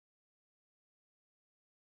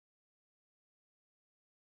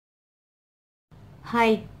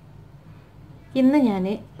Hi, ഇന്ന് ഞാൻ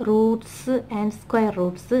Roots and square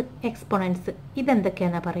Roots, exponents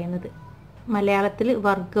ഇതെന്തൊക്കെയാണ് പറയുന്നത്. മലയാളത്തിൽ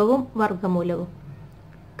വർഗവും വർഗമൂലവും,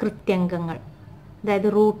 കൃത്യംഗങ്ങൾ. അതായത്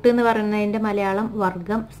റൂട്ട് എന്ന് പറയുന്നതിൻ്റെ മലയാളം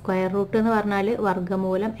വർഗം, സ്ക്വയർ റൂട്ട് എന്ന് പറഞ്ഞാൽ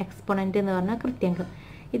വർഗമൂലം, എക്സ്പോണൻ്റ് എന്ന് പറഞ്ഞാൽ കൃത്യംഗം.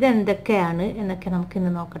 ഇതെന്തൊക്കെയാണ് എന്നൊക്കെ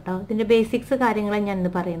നമുക്കിന്ന് നോക്കട്ടോ. ഇതിൻ്റെ ബേസിക്സ് കാര്യങ്ങളെ ഞാൻ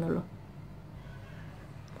ഇന്ന് പറയുന്നുള്ളൂ.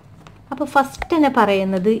 അപ്പോൾ ഫസ്റ്റ് തന്നെ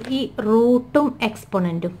പറയുന്നത് ഈ റൂട്ടും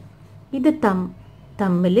എക്സ്പോണൻറ്റും ഇത്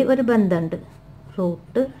തമ്മിൽ ഒരു ബന്ധമുണ്ട്.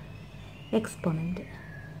 റൂട്ട്, എക്സ്പോണൻ്റ്,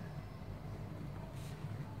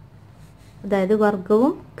 അതായത്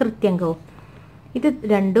വർഗവും കൃത്യംഗവും. ഇത്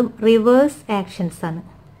രണ്ടും റിവേഴ്സ് ആക്ഷൻസ് ആണ്.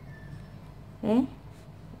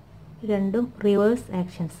 രണ്ടും റിവേഴ്സ്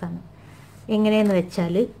ആക്ഷൻസ് ആണ്. എങ്ങനെയെന്ന്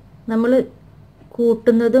വെച്ചാൽ നമ്മൾ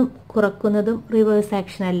കൂട്ടുന്നതും കുറക്കുന്നതും റിവേഴ്സ്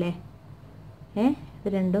ആക്ഷൻ അല്ലേ? ഇത്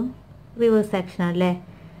രണ്ടും റിവേഴ്സ് ആക്ഷൻ അല്ലേ?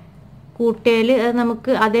 കൂട്ടിയാൽ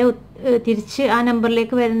നമുക്ക് അതേ തിരിച്ച് ആ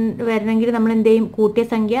നമ്പറിലേക്ക് വരണമെങ്കിൽ നമ്മൾ എന്ത് ചെയ്യും? കൂട്ടിയ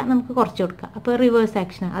സംഖ്യ നമുക്ക് കുറച്ച് കൊടുക്കാം. അപ്പോൾ റിവേഴ്സ്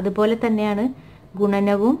ആക്ഷനാണ്. അതുപോലെ തന്നെയാണ്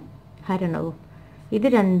ഗുണനവും ഹരണവും. ഇത്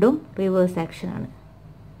രണ്ടും റിവേഴ്സ് ആക്ഷനാണ്.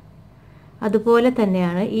 അതുപോലെ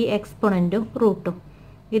തന്നെയാണ് ഈ എക്സ്പോണൻറ്റും റൂട്ടും.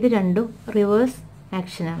 ഇത് രണ്ടും റിവേഴ്സ്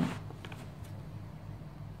ആക്ഷനാണ്.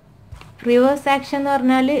 റിവേഴ്സ് ആക്ഷൻ എന്ന്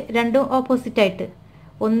പറഞ്ഞാൽ രണ്ടും ഓപ്പോസിറ്റായിട്ട്.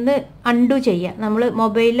 ഒന്ന് അൺഡു ചെയ്യുക. നമ്മൾ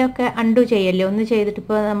മൊബൈലിലൊക്കെ അൺഡു ചെയ്യല്ലേ? ഒന്ന് ചെയ്തിട്ട്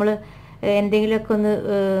ഇപ്പോൾ നമ്മൾ എന്തെങ്കിലുമൊക്കെ ഒന്ന്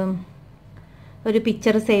ഒരു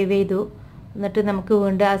പിക്ചർ സേവ് ചെയ്തു, എന്നിട്ട് നമുക്ക്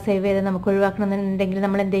വീണ്ടും ആ സേവ് ചെയ്ത് നമുക്ക് ഒഴിവാക്കണമെന്നുണ്ടെങ്കിൽ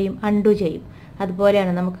നമ്മൾ എന്ത് ചെയ്യും? അൺഡു ചെയ്യും.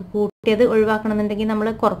 അതുപോലെയാണ് നമുക്ക് കൂട്ടിയത് ഒഴിവാക്കണമെന്നുണ്ടെങ്കിൽ നമ്മൾ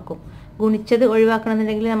കുറക്കും, ഗുണിച്ചത്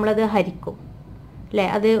ഒഴിവാക്കണമെന്നുണ്ടെങ്കിൽ നമ്മളത് ഹരിക്കും അല്ലേ?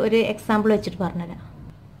 അത് ഒരു എക്സാമ്പിൾ വെച്ചിട്ട് പറഞ്ഞുതരാം.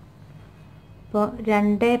 ഇപ്പോൾ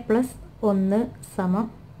 2 + 1 =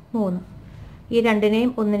 3. ഈ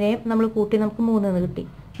 2നെയും 1നെയും നമ്മൾ കൂട്ടി നമുക്ക് 3 എന്ന് കിട്ടി.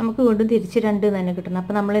 നമുക്ക് വീണ്ടും തിരിച്ച് 2 തന്നെ കിട്ടണം.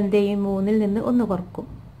 അപ്പോൾ നമ്മൾ എന്ത് ചെയ്യും? 3ൽ നിന്ന് 1 കുറക്കും.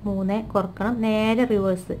 3 കുറക്കണം, നേരെ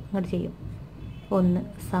റിവേഴ്സ് ഇങ്ങോട്ട് ചെയ്യും. 1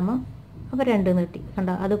 = അപ്പോൾ 2 എന്ന് കിട്ടി.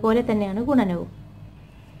 കണ്ടോ? അതുപോലെ തന്നെയാണ് ഗുണനവും.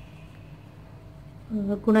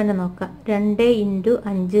 ഗുണനം നോക്കാം. 2 ×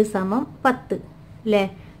 5 = 10 അല്ലേ?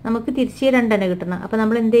 നമുക്ക് തിരിച്ച് 2 തന്നെ കിട്ടണം. അപ്പോൾ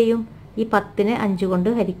നമ്മൾ എന്ത് ചെയ്യും? ഈ 10നെ 5 കൊണ്ട്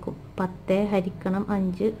ഹരിക്കും. 10 ഹരിക്കണം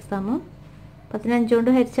 5 = 10നെ 5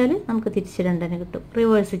 കൊണ്ട് ഹരിച്ചാൽ നമുക്ക് തിരിച്ച് 2 തന്നെ കിട്ടും.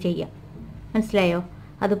 റിവേഴ്സ് ചെയ്യാം. മനസ്സിലായോ?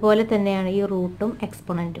 അതുപോലെ തന്നെയാണ് ഈ റൂട്ടും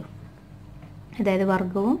എക്സ്പോണൻറ്റും, അതായത്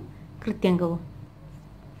വർഗവും കൃത്യംഗവും.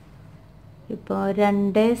 ഇപ്പോൾ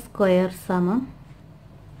 2² =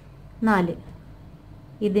 4.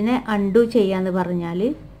 ഇതിനെ അൺഡു ചെയ്യാന്ന് പറഞ്ഞാൽ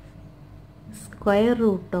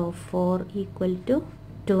 √4 =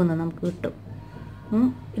 2 എന്ന് നമുക്ക് കിട്ടും.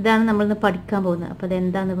 ഇതാണ് നമ്മളിന്ന് പഠിക്കാൻ പോകുന്നത്. അപ്പോൾ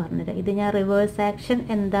അതെന്താണെന്ന് പറഞ്ഞുതരാം. ഇത് ഞാൻ റിവേഴ്സ് ആക്ഷൻ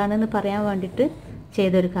എന്താണെന്ന് പറയാൻ വേണ്ടിയിട്ട്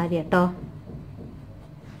ചെയ്തൊരു കാര്യം കേട്ടോ.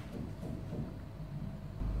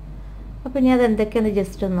 അപ്പോൾ ഇനി അതെന്തൊക്കെയാണെന്ന്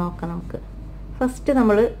ജസ്റ്റ് ഒന്ന് നോക്കാം നമുക്ക്. ഫസ്റ്റ്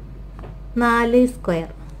നമ്മൾ 4².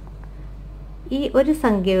 ഈ ഒരു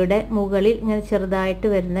സംഖ്യയുടെ മുകളിൽ ഇങ്ങനെ ചെറുതായിട്ട്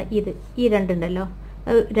വരുന്ന ഈ രണ്ടുണ്ടല്ലോ,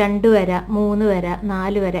 2 വര, 3 വര,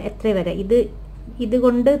 4 വര, എത്ര വര,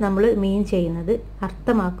 ഇതുകൊണ്ട് നമ്മൾ മീൻ ചെയ്യുന്നത്,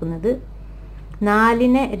 അർത്ഥമാക്കുന്നത്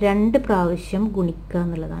 4നെ 2 പ്രാവശ്യം ഗുണിക്കുക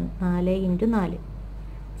എന്നുള്ളതാണ്. 4 × 4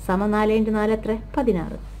 = 4 × 4 എത്ര?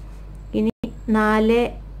 16. ഇനി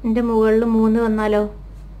 4ൻ്റെ മുകളിൽ 3 വന്നാലോ?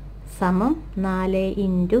 = 4 × 4 ×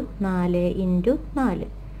 4 = 4 × 4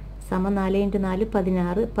 =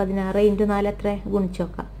 16. 16 × 4 എത്ര? ഗുണിച്ച്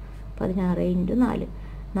നോക്കാം. 16 × 4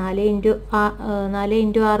 4 ×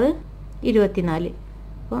 6 24.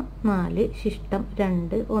 അപ്പോൾ 4 ശിഷ്ടം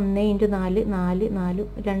 2. 1 × 4 4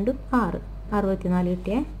 4 2 6 64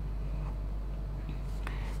 കിട്ടിയേ.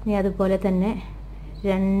 ഇനി അതുപോലെ തന്നെ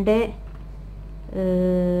 2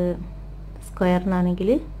 സ്ക്വയറിനാണെങ്കിൽ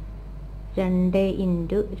 2 ×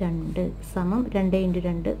 2 = 2 ×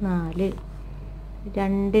 2 4.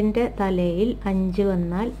 2ൻ്റെ തലയിൽ 5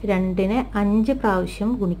 വന്നാൽ 2നെ 5 പ്രാവശ്യം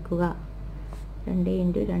ഗുണിക്കുക. 2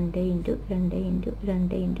 × 2 × 2 × 2 × 2 =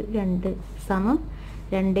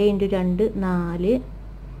 2 × 2 4.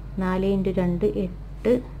 4 × 2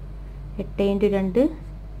 8. 8 × 2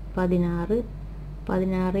 16. 16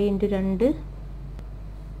 × 2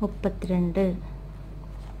 32.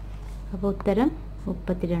 അപ്പോൾ ഉത്തരം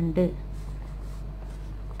 32.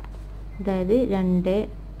 അതായത്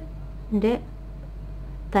 2ൻ്റെ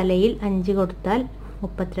തലയിൽ 5 കൊടുത്താൽ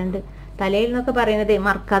 32. തലയിൽ എന്നൊക്കെ പറയുന്നത്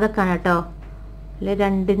മറക്കാതൊക്കെയാണ് കേട്ടോ. അല്ലെ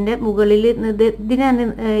 2ൻ്റെ മുകളിൽ ഇതിനാണ്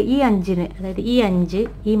ഈ 5ന്, അതായത് ഈ 5,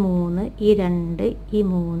 ഈ 3, ഈ 2, ഈ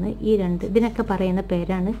 3, ഈ 2, ഇതിനൊക്കെ പറയുന്ന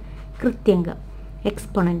പേരാണ് കൃത്യംഗം,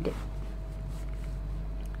 എക്സ്പോണൻ്റ്.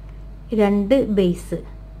 2 ബേസ്,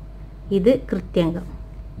 ഇത് കൃത്യംഗം.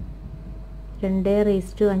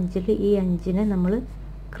 2⁵5 ഈ 5നെ നമ്മൾ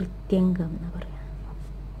കൃത്യംഗം എന്ന് പറയാം,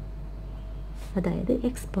 അതായത്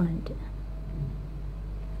എക്സ്പോണൻ്റ്.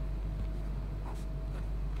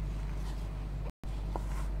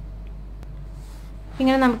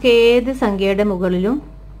 ഇങ്ങനെ നമുക്ക് ഏത് സംഖ്യയുടെ മുകളിലും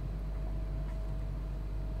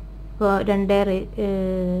ഇപ്പോൾ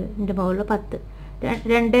 2 മുകളിൽ 10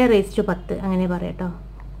 2 raised to 10 അങ്ങനെ പറയാട്ടോ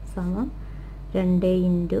സമം 2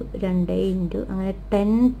 ഇൻറ്റു 2 ഇൻറ്റു അങ്ങനെ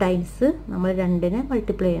 10 ടൈംസ് നമ്മൾ 2നെ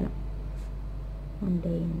മൾട്ടിപ്ലൈ ചെയ്യണം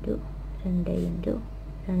 2 ഇൻറ്റു 2 ഇൻറ്റു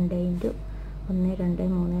 2 ഇൻറ്റു 1 2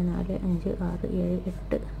 3 4 5 6 7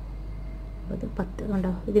 8 9 10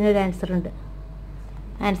 കണ്ടോ ഇതിനൊരു ആൻസർ ഉണ്ട്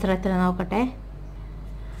ആൻസർ എത്ര നോക്കട്ടെ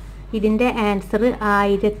ഇതിൻ്റെ ആൻസർ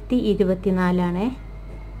 1024 ആണ്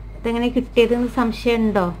ഇതെങ്ങനെ കിട്ടിയതെന്ന് സംശയം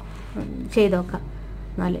ഉണ്ടോ ചെയ്ത് നോക്കാം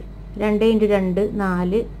 4 2 into 2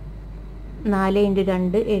 4 4 into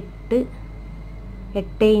 2 8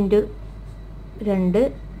 8 into 2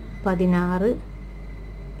 16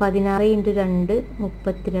 16 into 2 32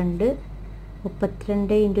 32 into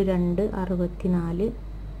 2 64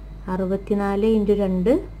 64 into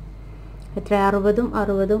 2 എത്ര 60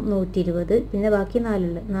 60 120 പിന്നെ ബാക്കി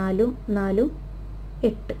 4 4 4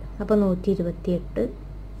 8 അപ്പോൾ 128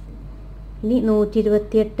 ഇനി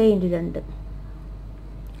 128 ഇൻറ്റു 2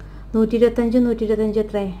 125 125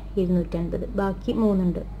 എത്ര 250 ബാക്കി 3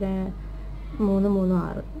 ഉണ്ട് 3 3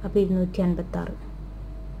 6 അപ്പോൾ 256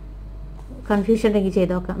 കൺഫ്യൂഷൻ ഉണ്ടെങ്കിൽ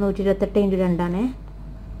ചെയ്ത് നോക്കാം 128 ഇൻറ്റു 2 ആണേ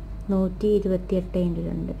 128 into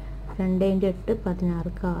 2 2 into 8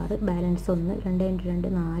 16 6 balance 1 2 into 2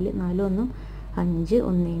 4 4 1 5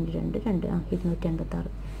 1 into 2 2 256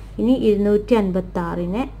 ഇനി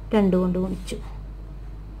 256നെ 2 കൊണ്ട് ഗുണിച്ചു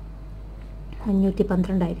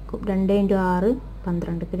 512 ആയിരിക്കും 2 ഇൻറ്റു 6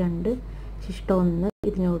 12ക്ക് 2 ശിഷ്ടം 1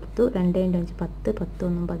 ഇതിന് കൊടുത്തു 2 ഇൻറ്റു 5 10 10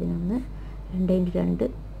 1 11 2 ഇൻറ്റു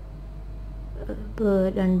 2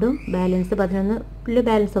 രണ്ടും ബാലൻസ് 11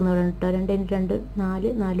 ബാലൻസ് 1 ഇവിടെ കേട്ടോ 2 ഇൻറ്റു 2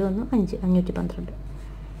 4 4 1 5 512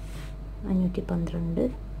 512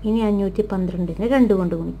 ഇനി 512നെ 2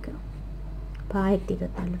 കൊണ്ട് ഗുണിക്കുക അപ്പോൾ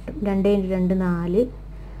 1024 കിട്ടും 2 ഇൻറ്റു 2 4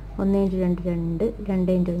 1 ഇൻറ്റു 2 2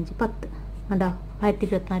 2 ഇൻറ്റു 5 10 കണ്ടോ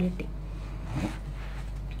 1024 കിട്ടി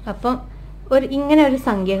അപ്പം ഇങ്ങനെ ഒരു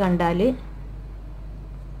സംഖ്യ കണ്ടാൽ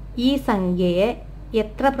ഈ സംഖ്യയെ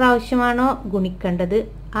എത്ര പ്രാവശ്യമാണോ ഗുണിക്കേണ്ടത്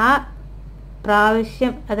ആ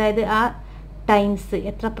പ്രാവശ്യം അതായത് ആ ടൈംസ്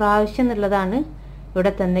എത്ര പ്രാവശ്യം എന്നുള്ളതാണ്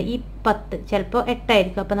ഇവിടെ തന്നെ ഈ 10 ചിലപ്പോൾ 8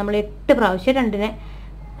 ആയിരിക്കും അപ്പോൾ നമ്മൾ 8 പ്രാവശ്യം 2നെ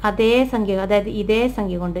അതേ സംഖ്യ അതായത് ഇതേ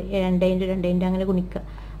സംഖ്യ കൊണ്ട് 2 ഇൻറ്റു 2 ഇൻറ്റു അങ്ങനെ ഗുണിക്കുക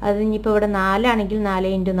അത് ഇനിയിപ്പോൾ ഇവിടെ 4 ആണെങ്കിൽ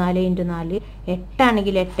 4 ഇൻറ്റു 4 ഇൻറ്റു 4 8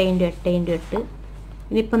 ആണെങ്കിൽ 8 ഇൻറ്റു 8 ഇൻറ്റു 8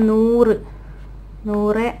 ഇനിയിപ്പോൾ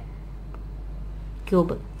 100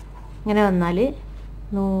 ക്യൂബ് ഇങ്ങനെ വന്നാൽ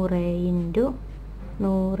 100 ഇൻറ്റു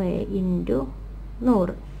 100 ഇൻറ്റു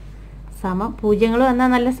 100 സമം പൂജ്യങ്ങൾ വന്നാൽ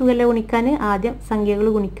നല്ല സുഖമല്ലേ ഗുണിക്കാൻ ആദ്യം സംഖ്യകൾ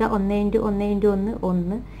ഗുണിക്കുക 1 ഇൻറ്റു 1 ഇൻറ്റു 1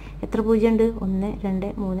 1 എത്ര പൂജ്യം ഉണ്ട് 1 2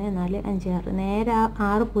 3 4 5 6 നേരെ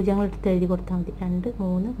 6 പൂജ്യങ്ങൾ എടുത്ത് എഴുതി കൊടുത്താൽ മതി 2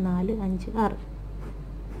 3 4 5 6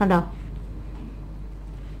 കണ്ടോ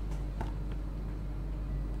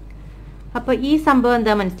അപ്പോൾ ഈ സംഭവം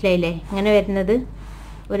എന്താ മനസ്സിലായില്ലേ ഇങ്ങനെ വരുന്നത്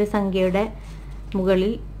ഒരു സംഖ്യയുടെ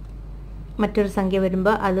മുകളിൽ മറ്റൊരു സംഖ്യ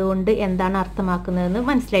വരുമ്പോൾ അതുകൊണ്ട് എന്താണ് അർത്ഥമാക്കുന്നതെന്ന്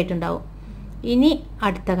മനസ്സിലായിട്ടുണ്ടാവും ഇനി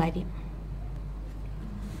അടുത്ത കാര്യം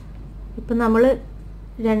ഇപ്പം നമ്മൾ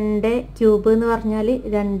 2 ക്യൂബ് എന്ന് പറഞ്ഞാൽ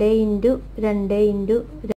 2 ഇൻറ്റു 2 ഇൻറ്റു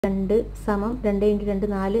 2 സമം 2 ഇൻറ്റു 2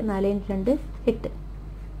 4 4 ഇൻറ്റു 2 8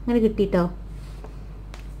 അങ്ങനെ കിട്ടിയിട്ടോ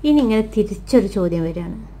ഇനി ഇങ്ങനെ തിരിച്ചൊരു ചോദ്യം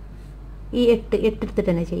വരികയാണ് ഈ 8 എടുത്തിട്ട്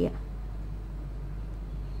തന്നെ ചെയ്യാം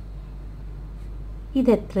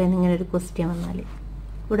ഇതെത്രയെന്ന് ഇങ്ങനെ ഒരു ക്വസ്റ്റ്യൻ വന്നാൽ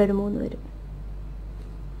ഇവിടെ ഒരു 3 വരും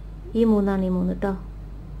ഈ 3 ആണ് ഈ 3 കേട്ടോ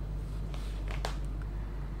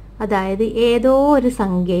അതായത് ഏതോ ഒരു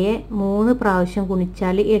സംഖ്യയെ 3 പ്രാവശ്യം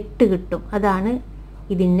ഗുണിച്ചാൽ 8 കിട്ടും അതാണ്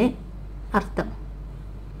ഇതിന് അർത്ഥം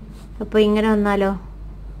അപ്പോൾ ഇങ്ങനെ വന്നാലോ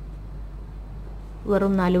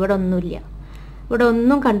വെറും 4 ഇവിടെ ഒന്നുമില്ല ഇവിടെ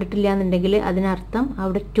ഒന്നും കണ്ടിട്ടില്ല എന്നുണ്ടെങ്കിൽ അതിനർത്ഥം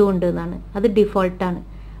അവിടെ 2 ഉണ്ട് എന്നാണ് അത് ഡിഫോൾട്ടാണ്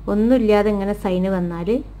ഒന്നുമില്ലാതെ ഇങ്ങനെ സൈന് വന്നാൽ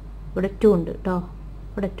ഇവിടെ 2 ഉണ്ട് കേട്ടോ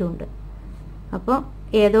ഇവിടെ 2 ഉണ്ട് അപ്പോൾ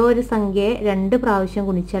ഏതോ ഒരു സംഖ്യയെ 2 പ്രാവശ്യം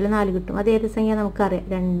ഗുണിച്ചാൽ 4 കിട്ടും അത് ഏത് സംഖ്യ നമുക്കറിയാം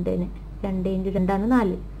 2 ഇൻറ്റു 2 ആണ്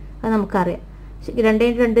 4 അത് നമുക്കറിയാം 2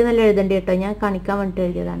 ഇൻറ്റു 2 എന്നല്ല എഴുതേണ്ടി കേട്ടോ ഞാൻ കാണിക്കാൻ വേണ്ടിയിട്ട്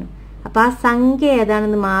എഴുതിയതാണ് അപ്പോൾ ആ സംഖ്യ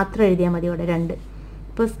ഏതാണെന്ന് മാത്രം എഴുതിയാൽ മതി ഇവിടെ 2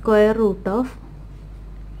 ഇപ്പോൾ സ്ക്വയർ റൂട്ട് ഓഫ്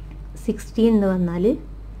 16 എന്ന് വന്നാൽ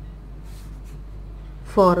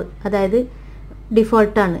 4 അതായത്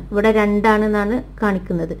ഡിഫോൾട്ടാണ് ഇവിടെ 2 ആണെന്നാണ്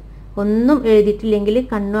കാണിക്കുന്നത് ഒന്നും എഴുതിയിട്ടില്ലെങ്കിൽ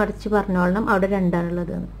കണ്ണു അടച്ച് പറഞ്ഞോളണം അവിടെ 2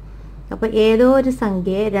 ആണുള്ളത് അപ്പോൾ ഏതോ ഒരു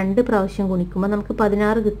സംഖ്യയെ 2 പ്രാവശ്യം ഗുണിക്കുമ്പോൾ നമുക്ക്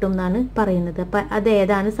 16 കിട്ടും എന്നാണ് പറയുന്നത് അപ്പോൾ അത്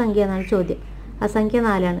ഏതാണ് സംഖ്യ എന്നാണ് ചോദ്യം ആ സംഖ്യ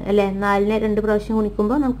 4 ആണ് അല്ലേ 4നെ 2 പ്രാവശ്യം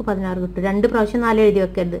ഗുണിക്കുമ്പോൾ നമുക്ക് 16 കിട്ടും 2 പ്രാവശ്യം 4 എഴുതി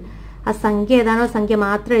വെക്കരുത് ആ സംഖ്യ ഏതാണോ സംഖ്യ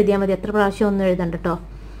മാത്രം എഴുതിയാൽ മതി എത്ര പ്രാവശ്യം ഒന്നും എഴുതണ്ട കേട്ടോ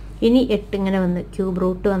ഇനി 8 ഇങ്ങനെ വന്ന് ക്യൂബ്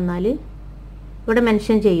റൂട്ട് വന്നാൽ ഇവിടെ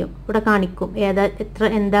മെൻഷൻ ചെയ്യും, ഇവിടെ കാണിക്കും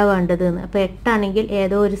എന്താ വേണ്ടത് എന്ന്. അപ്പോൾ 8 ആണെങ്കിൽ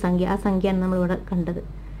ഏതോ ഒരു സംഖ്യ, ആ സംഖ്യയാണ് നമ്മളിവിടെ കണ്ടത്.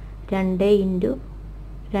 2 × 2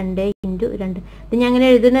 × 2. ഇത് ഞാൻ ഇങ്ങനെ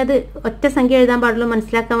എഴുതുന്നത് ഒറ്റ സംഖ്യ എഴുതാൻ പാടുള്ളൂ,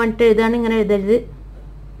 മനസ്സിലാക്കാൻ വേണ്ടിയിട്ട് എഴുതാണ്. ഇങ്ങനെ എഴുതരുത്.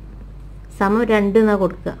 സമം 2 എന്നാ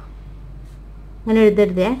കൊടുക്കുക. ഇങ്ങനെ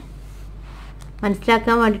എഴുതരുതേ,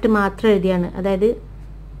 മനസ്സിലാക്കാൻ വേണ്ടിയിട്ട് മാത്രം എഴുതിയാണ്. അതായത്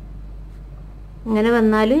ഇങ്ങനെ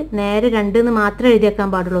വന്നാൽ നേരെ 2 എന്ന് മാത്രം എഴുതിയേക്കാൻ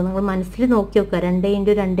പാടുള്ളൂ. നിങ്ങൾ മനസ്സിൽ നോക്കി വെക്കുക. 2 ×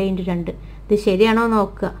 2 × 2 ഇത് ശരിയാണോ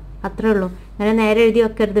നോക്കുക, അത്രേ ഉള്ളൂ. ഇങ്ങനെ നേരെ എഴുതി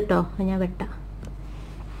വെക്കരുത് കേട്ടോ, ഞാൻ വെട്ടാം.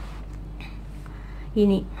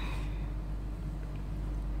 ഇനി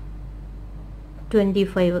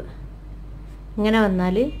 25 ഇങ്ങനെ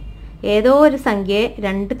വന്നാൽ ഏതോ ഒരു സംഖ്യയെ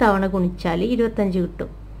 2 തവണ ഗുണിച്ചാൽ 25 കിട്ടും.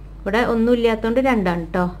 ഇവിടെ ഒന്നുമില്ലാത്തതുകൊണ്ട് 2 ആണ്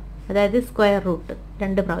കേട്ടോ, അതായത് സ്ക്വയർ റൂട്ട്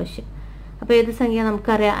 2 പ്രാവശ്യം. അപ്പോൾ ഏത് സംഖ്യ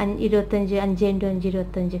നമുക്കറിയാം, 25, 5 × 5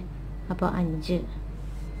 25. അപ്പോൾ 5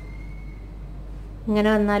 ഇങ്ങനെ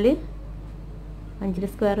വന്നാൽ 5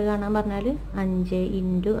 സ്ക്വയർ കാണാൻ പറഞ്ഞാൽ 5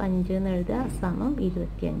 × 5 എന്ന് എഴുതുക, സമം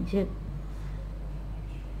 25.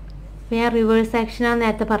 ഞാൻ റിവേഴ്സ് ആക്ഷനാണെന്ന്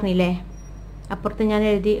നേരത്തെ പറഞ്ഞില്ലേ, അപ്പുറത്ത് ഞാൻ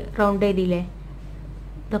റൗണ്ട് എഴുതിയില്ലേ.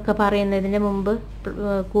 ഇതൊക്കെ പറയുന്നതിന് മുമ്പ്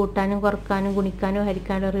കൂട്ടാനും കുറക്കാനും ഗുണിക്കാനും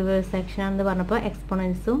ഹരിക്കാനും റിവേഴ്സ് ആക്ഷനാണെന്ന് പറഞ്ഞപ്പോൾ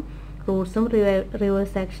എക്സ്പോണൻസും റൂട്ട്സും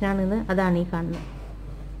റിവേഴ്സ് ആക്ഷനാണെന്ന് അതാണ് ഈ കാണുന്നത്.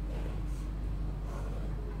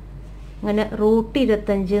 അങ്ങനെ റൂട്ട്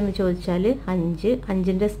 25 എന്ന് ചോദിച്ചാൽ 5,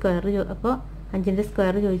 5ൻ്റെ സ്ക്വയർ. അപ്പോൾ 5ൻ്റെ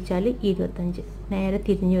സ്ക്വയർ ചോദിച്ചാൽ 25. നേരെ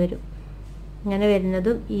തിരിഞ്ഞു വരും. ഇങ്ങനെ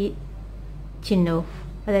വരുന്നതും ഈ ചിഹ്നവും,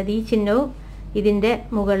 അതായത് ഈ ചിഹ്നവും ഇതിൻ്റെ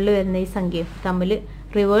മുകളിൽ വരുന്ന ഈ സംഖ്യയും തമ്മിൽ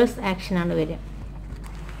റിവേഴ്സ് ആക്ഷനാണ് വരിക.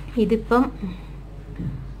 ഇതിപ്പം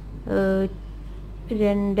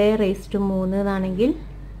 2⁻³ എന്നാണെങ്കിൽ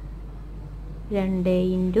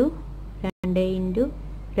 2 × 2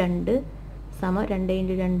 × 2 സമം 2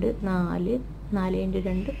 × 2 4, 4 ×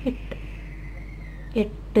 2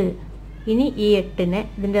 8. ഇനി ഈ 8നെ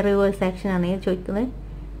ഇതിൻ്റെ റിവേഴ്സ് ആക്ഷൻ ആണെങ്കിൽ ചോദിക്കുന്നത്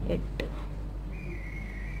 8.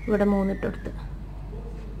 ഇവിടെ 3 ഇട്ട് കൊടുത്ത്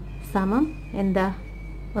സമം എന്താ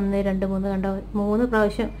 1 2 3 കണ്ടോ, 3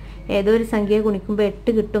 പ്രാവശ്യം ഏതോ ഒരു സംഖ്യയെ ഗുണിക്കുമ്പോൾ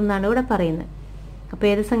 8 കിട്ടും എന്നാണ് ഇവിടെ പറയുന്നത്. അപ്പോൾ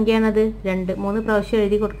ഏത് സംഖ്യയാണത്? 2. 3 പ്രാവശ്യം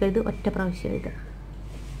എഴുതി കൊടുക്കരുത്, ഒറ്റ പ്രാവശ്യം എഴുതുക.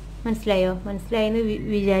 മനസ്സിലായോ? മനസ്സിലായെന്ന്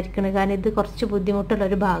വിചാരിക്കണം, കാരണം ഇത് കുറച്ച്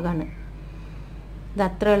ബുദ്ധിമുട്ടുള്ളൊരു ഭാഗമാണ്. ഇത്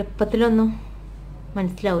അത്ര എളുപ്പത്തിലൊന്നും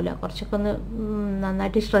മനസ്സിലാവില്ല, കുറച്ചൊക്കെ ഒന്ന്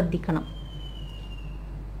നന്നായിട്ട് ശ്രദ്ധിക്കണം.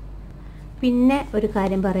 പിന്നെ ഒരു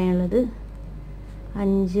കാര്യം പറയാനുള്ളത്,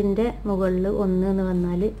 5ൻ്റെ മുകളിൽ 1 എന്ന്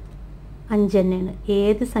വന്നാൽ 5 തന്നെയാണ്.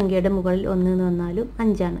 ഏത് സംഖ്യയുടെ മുകളിൽ 1 എന്ന് വന്നാലും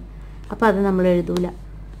 5 ആണ്. അപ്പോൾ അത് നമ്മൾ എഴുതൂല,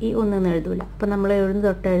 ഈ 1 എന്ന് എഴുതൂല. അപ്പോൾ നമ്മൾ എഴുതുന്ന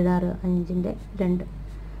തൊട്ട് എഴുതാറ് 5ൻ്റെ 2,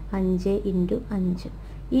 5 × 5.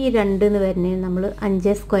 ഈ 2 എന്ന് വരുന്നതിന് നമ്മൾ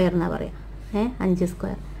 5 സ്ക്വയർ എന്നാണ് പറയാം. 5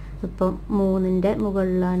 സ്ക്വയർ. ഇപ്പം 3ൻ്റെ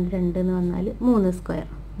മുകളിലാണ് 2 എന്ന് വന്നാൽ 3 സ്ക്വയർ.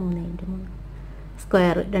 3 × 3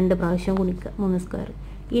 സ്ക്വയർ 2 പ്രാവശ്യം ഗുണിക്കുക, 3 സ്ക്വയർ.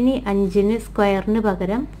 ഇനി 5ന് സ്ക്വയറിന്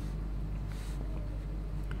പകരം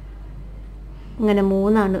ഇങ്ങനെ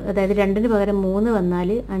 3 ആണ്, അതായത് 2ന് പകരം 3 വന്നാൽ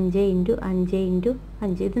 5 × 5 ×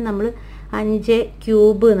 5. ഇത് നമ്മൾ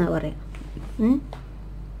 5³ എന്നാണ് പറയാം.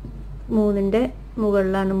 3ൻ്റെ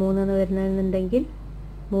മുകളിലാണ് 3 എന്ന് വരുന്നതെന്നുണ്ടെങ്കിൽ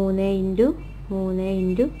 3 ×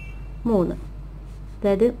 3 × 3,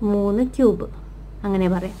 അതായത് 3³ അങ്ങനെ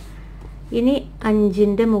പറയാം. ഇനി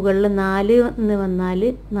 5ൻ്റെ മുകളിൽ 4 എന്ന് വന്നാൽ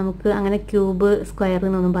നമുക്ക് അങ്ങനെ ക്യൂബ് സ്ക്വയർ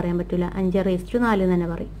എന്നൊന്നും പറയാൻ പറ്റില്ല, 5⁻⁴ എന്ന് തന്നെ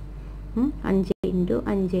പറയും. 5 ×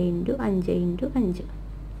 5 × 5 × 5.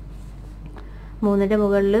 3ൻ്റെ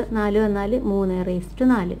മുകളിൽ 4 വന്നാൽ 3⁻⁴ 3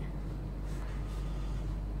 ×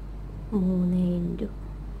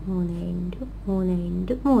 3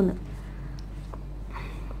 × 3.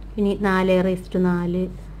 ഇനി 4⁻⁴,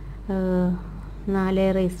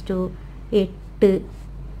 4⁻8,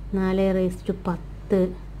 4⁻10.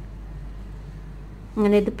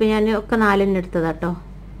 അങ്ങനെ ഇതിപ്പോൾ ഞാൻ ഒക്കെ 4 എടുത്തതാണ് കേട്ടോ.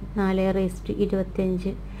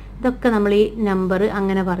 4⁻25. ഇതൊക്കെ നമ്മൾ ഈ നമ്പർ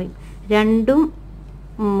അങ്ങനെ പറയും. 2ഉം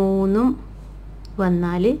 3ഉം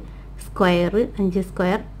വന്നാൽ സ്ക്വയർ, 5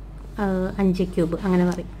 സ്ക്വയർ 5³ അങ്ങനെ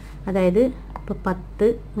പറയും. അതായത് ഇപ്പോൾ 10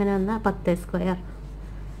 ഇങ്ങനെ വന്നാൽ 10 സ്ക്വയർ,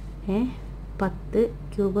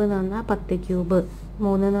 10³ എന്ന് വന്നാൽ 10³,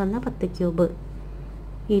 3 എന്ന് വന്നാൽ 10³.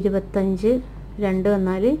 25 2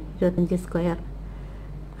 വന്നാൽ 25 സ്ക്വയർ.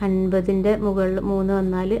 50ൻ്റെ മുകളിൽ 3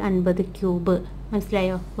 വന്നാൽ 50³.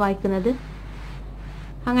 മനസ്സിലായോ വായിക്കുന്നത്?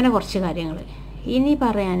 അങ്ങനെ കുറച്ച് കാര്യങ്ങൾ. ഇനി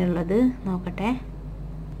പറയാനുള്ളത് നോക്കട്ടെ.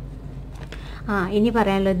 ഇനി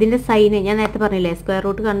പറയാനുള്ളത് ഇതിൻ്റെ സൈന് ഞാൻ നേരത്തെ പറഞ്ഞില്ലേ, സ്ക്വയർ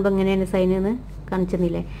റൂട്ട് കാണുമ്പോൾ എങ്ങനെയാണ് സൈൻ എന്ന്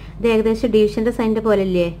കാണിച്ചെന്നില്ലേ. ഇത് ഏകദേശം ഡിവിഷൻ്റെ സൈൻ്റെ പോലെ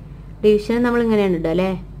അല്ലേ. ഡിവിഷൻ നമ്മൾ ഇങ്ങനെയാണ് ഇടുക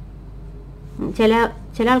അല്ലേ.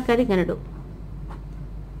 ചില ആൾക്കാർ ഇങ്ങനെ ഇടും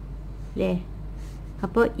അല്ലേ.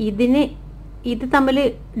 അപ്പോൾ ഇത് തമ്മിൽ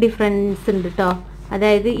ഡിഫറൻസ് ഉണ്ട് കേട്ടോ.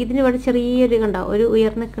 അതായത് ഇതിന് ഇവിടെ ചെറിയൊരു കണ്ടോ, ഒരു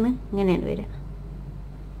ഉയർന്നിക്കണ് ഇങ്ങനെയാണ് വരിക.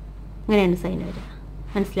 അങ്ങനെയാണ് സൈൻ വരിക.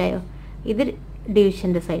 മനസ്സിലായോ? ഇത്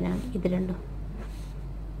ഡിവിഷൻ്റെ സൈനാണ് ഇത് രണ്ടും.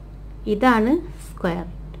 ഇതാണ് സ്ക്വയർ.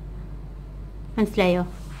 മനസ്സിലായോ?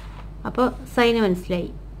 അപ്പോൾ സൈന്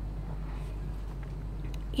മനസ്സിലായി.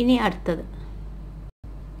 ഇനി അടുത്തത്,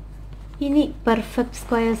 ഇനി പെർഫെക്റ്റ്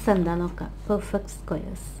സ്ക്വയേഴ്സ് എന്താ നോക്കാം. പെർഫെക്റ്റ്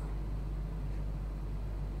സ്ക്വയേഴ്സ്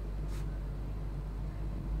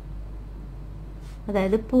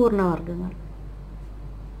അതായത് പൂർണ്ണവർഗങ്ങൾ.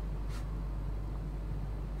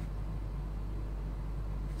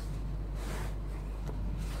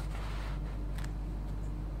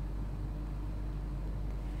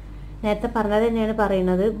 നേരത്തെ പറഞ്ഞത് തന്നെയാണ്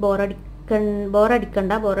പറയുന്നത്.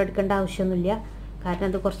 ബോറടിക്കേണ്ട ആവശ്യമൊന്നുമില്ല. കാരണം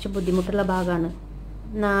അത് കുറച്ച് ബുദ്ധിമുട്ടുള്ള ഭാഗമാണ്.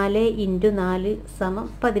 4 × 4 =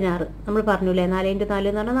 16. നമ്മൾ പറഞ്ഞില്ലേ 4 × 4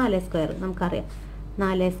 എന്ന് പറഞ്ഞാൽ 4 സ്ക്വയർ. നമുക്കറിയാം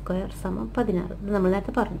 4 സ്ക്വയർ = 16. ഇത് നമ്മൾ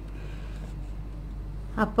നേരത്തെ പറഞ്ഞു.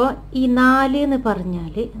 അപ്പോൾ ഈ 4 എന്ന്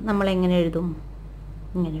പറഞ്ഞാൽ നമ്മളെങ്ങനെ എഴുതും?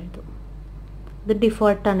 ഇങ്ങനെ എഴുതും. ഇത്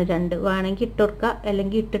ഡിഫോൾട്ടാണ് 2. വേണമെങ്കിൽ ഇട്ട് കൊടുക്കുക,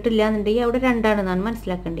 അല്ലെങ്കിൽ ഇട്ടിട്ടില്ല എന്നുണ്ടെങ്കിൽ അവിടെ 2 ആണെന്നാണ്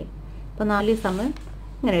മനസ്സിലാക്കേണ്ടത്. അപ്പോൾ 4 =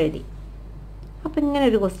 ഇങ്ങനെ എഴുതി. അപ്പം ഇങ്ങനെ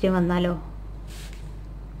ഒരു ക്വസ്റ്റ്യൻ വന്നാലോ,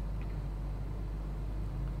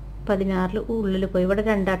 16 ഉള്ളിൽ പോയി ഇവിടെ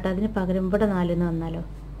 2 അതിന് പകരം ഇവിടെ 4 എന്ന് വന്നാലോ,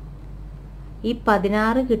 ഈ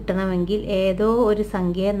 16 കിട്ടണമെങ്കിൽ ഏതോ ഒരു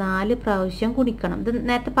സംഖ്യയെ 4 പ്രാവശ്യം ഗുണിക്കണം. ഇത്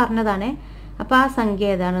നേരത്തെ പറഞ്ഞതാണ്. അപ്പോൾ ആ സംഖ്യ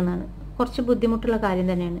ഏതാണെന്നാണ്. കുറച്ച് ബുദ്ധിമുട്ടുള്ള കാര്യം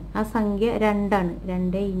തന്നെയാണ്. ആ സംഖ്യ 2 ആണ്.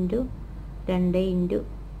 2 × 2 × 2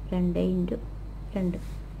 × 2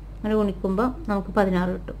 അങ്ങനെ ഗുണിക്കുമ്പോൾ നമുക്ക്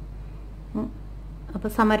 16 കിട്ടും. അപ്പോൾ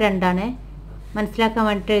സമം 2 ആണ്. മനസ്സിലാക്കാൻ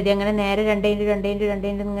വേണ്ടിയിട്ട് എഴുതി. അങ്ങനെ നേരെ 2 × 2 ×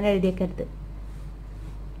 2 ഇങ്ങനെ എഴുതിയേക്കരുത്.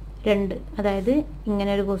 2 അതായത് ഇങ്ങനെ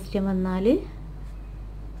ഒരു ക്വസ്റ്റ്യൻ വന്നാൽ,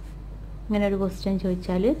 ഇങ്ങനെ ഒരു ക്വസ്റ്റ്യൻ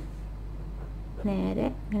ചോദിച്ചാൽ നേരെ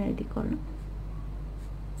ഇങ്ങനെ എഴുതിക്കൊള്ളണം.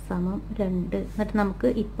 സമം 2. എന്നിട്ട് നമുക്ക്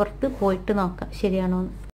ഇപ്പുറത്ത് പോയിട്ട് നോക്കാം ശരിയാണോ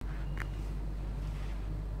എന്ന്.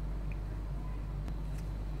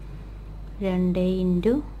 2 ×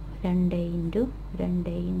 2 × 2 ×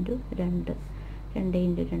 2 2 ×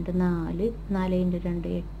 2 4 4 ×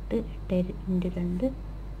 2 8 8 × 2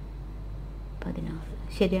 16.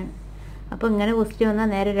 ശരിയാണ്. അപ്പോൾ ഇങ്ങനെ ക്വസ്റ്റ്യൻ വന്നാൽ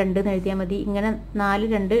നേരെ 2 എന്ന് എഴുതിയാൽ മതി. ഇങ്ങനെ 4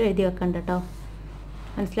 2 എഴുതി വെക്കണ്ട കേട്ടോ.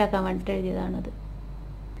 മനസ്സിലാക്കാൻ വേണ്ടിയിട്ട് എഴുതിയതാണത്.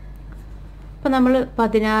 അപ്പോൾ നമ്മൾ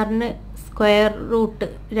 16ന് സ്ക്വയർ റൂട്ട്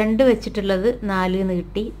 2 വെച്ചിട്ടുള്ളത് 4 എന്ന്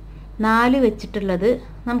കിട്ടി. 4 വെച്ചിട്ടുള്ളത്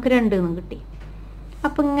നമുക്ക് 2 എന്ന് കിട്ടി.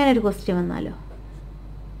 അപ്പോൾ ഇങ്ങനെ ഒരു ക്വസ്റ്റ്യൻ വന്നാലോ,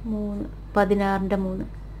 3 16ൻ്റെ 3.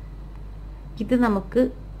 ഇത് നമുക്ക്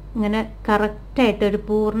ഇങ്ങനെ കറക്റ്റായിട്ട് ഒരു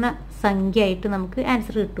പൂർണ്ണ സംഖ്യയായിട്ട് നമുക്ക്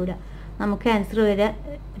ആൻസർ കിട്ടൂല. നമുക്ക് ആൻസർ വരിക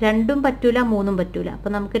 2ഉം പറ്റൂല 3ഉം പറ്റൂല.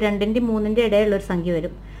 അപ്പോൾ നമുക്ക് 2ൻ്റെയും 3ൻ്റെയും ഇടയിലുള്ളൊരു സംഖ്യ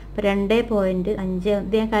വരും. അപ്പോൾ 2.5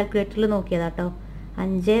 ഇത് ഞാൻ കാൽക്കുലേറ്ററിൽ നോക്കിയതാട്ടോ.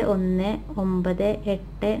 5 1 9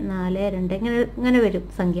 8 4 2 ഇങ്ങനെ വരും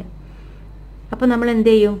സംഖ്യ. അപ്പോൾ നമ്മൾ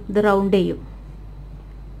എന്ത് ചെയ്യും? ഇത് റൗണ്ട് ചെയ്യും.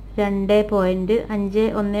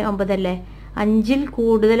 2.519 അല്ലേ? 5ൽ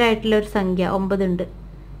കൂടുതലായിട്ടുള്ളൊരു സംഖ്യ 9 ഉണ്ട്.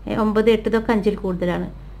 9 8 ഇതൊക്കെ 5ൽ കൂടുതലാണ്.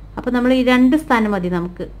 അപ്പോൾ നമ്മൾ ഈ 2 സ്ഥാനം മതി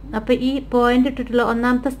നമുക്ക്. അപ്പോൾ ഈ പോയിന്റ് ഇട്ടിട്ടുള്ള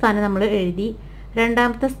 1ാമത്തെ സ്ഥാനം നമ്മൾ എഴുതി.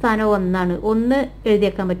 2ാമത്തെ സ്ഥാനം 1 ആണ്. 1 എഴുതി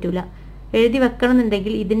വെക്കാൻ പറ്റൂല. എഴുതി വെക്കണം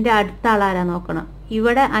എന്നുണ്ടെങ്കിൽ ഇതിൻ്റെ അടുത്ത ആളാരാ നോക്കണം.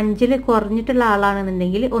 ഇവിടെ 5ൽ കുറഞ്ഞിട്ടുള്ള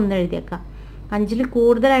ആളാണെന്നുണ്ടെങ്കിൽ 1 എഴുതി വെക്കാം. 5ൽ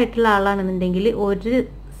കൂടുതലായിട്ടുള്ള ആളാണെന്നുണ്ടെങ്കിൽ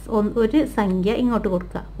ഒരു സംഖ്യ ഇങ്ങോട്ട്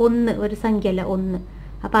കൊടുക്കുക. 1 ഒരു സംഖ്യ അല്ല 1.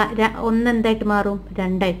 അപ്പോൾ 1 എന്തായിട്ട് മാറും?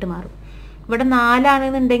 2 ആയിട്ട് മാറും. ഇവിടെ 4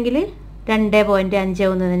 ആണെന്നുണ്ടെങ്കിൽ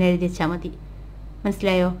 2.51 തന്നെ എഴുതി വെച്ചാൽ മതി.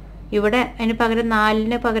 മനസ്സിലായോ? ഇവിടെ അതിന് പകരം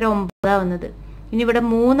 4ന് പകരം 9 വന്നത്. ഇനി ഇവിടെ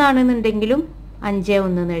 3 ആണെന്നുണ്ടെങ്കിലും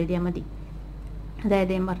 5.1 എന്ന് എഴുതിയാൽ മതി.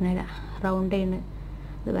 അതായത് ഞാൻ പറഞ്ഞുതരാം. റൗണ്ട് ചെയ്യുന്ന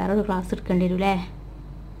അത് വേറൊരു ക്ലാസ് എടുക്കേണ്ടി വരും അല്ലേ.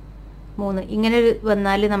 3 ഇങ്ങനെ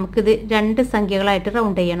വന്നാൽ നമുക്കിത് 2 സംഖ്യകളായിട്ട്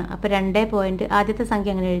റൗണ്ട് ചെയ്യണം. അപ്പോൾ 2 ആദ്യത്തെ സംഖ്യ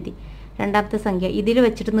അങ്ങനെ എഴുതി. 2ാമത്തെ സംഖ്യ ഇതിൽ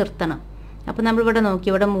വെച്ചിട്ട് നിർത്തണം. അപ്പോൾ നമ്മളിവിടെ നോക്കി,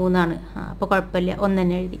 ഇവിടെ 3 ആണ്. അപ്പോൾ കുഴപ്പമില്ല, 1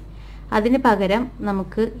 തന്നെ എഴുതി. അതിന് പകരം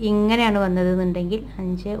നമുക്ക് ഇങ്ങനെയാണ് വന്നതെന്നുണ്ടെങ്കിൽ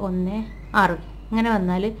 5 1 6 ഇങ്ങനെ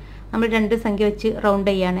വന്നാൽ നമ്മൾ 2 സംഖ്യ വെച്ച് റൗണ്ട്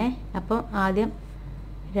ചെയ്യുകയാണേ. അപ്പോൾ ആദ്യം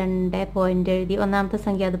 2 എഴുതി. 1ാമത്തെ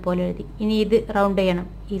സംഖ്യ അതുപോലെ എഴുതി. ഇനി ഇത് റൗണ്ട് ചെയ്യണം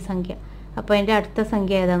ഈ സംഖ്യ. അപ്പോൾ അതിൻ്റെ അടുത്ത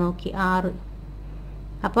സംഖ്യ ഏതാ നോക്കി, 6.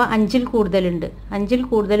 അപ്പോൾ 5ൽ കൂടുതലുണ്ട്. 5ൽ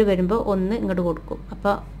കൂടുതൽ വരുമ്പോൾ 1 ഇങ്ങോട്ട് കൊടുക്കും.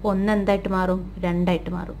 അപ്പോൾ 1 എന്തായിട്ട് മാറും? 2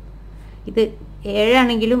 ആയിട്ട് മാറും. ഇത് 7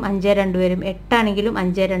 ആണെങ്കിലും 5 2 വരും. 8 ആണെങ്കിലും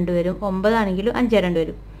 5 2 വരും. 9 ആണെങ്കിലും 5 2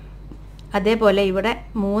 വരും. അതേപോലെ ഇവിടെ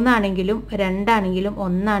 3 ആണെങ്കിലും 2 ആണെങ്കിലും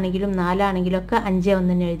 1 ആണെങ്കിലും 4 ആണെങ്കിലും ഒക്കെ 5 1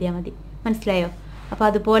 തന്നെ എഴുതിയാൽ മതി. മനസ്സിലായോ? അപ്പോൾ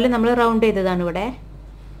അതുപോലെ നമ്മൾ റൗണ്ട് ചെയ്തതാണ് ഇവിടെ.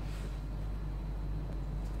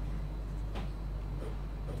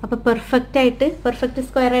 അപ്പോൾ പെർഫെക്റ്റ്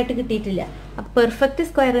സ്ക്വയർ ആയിട്ട് കിട്ടിയിട്ടില്ല. അപ്പോൾ പെർഫെക്റ്റ്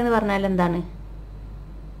സ്ക്വയർ എന്ന് പറഞ്ഞാൽ എന്താണ്?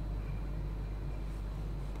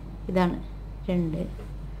 ഇതാണ് 2.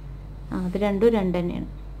 അത് 2 2 തന്നെയാണ്.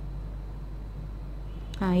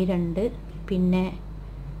 ഈ 2 പിന്നെ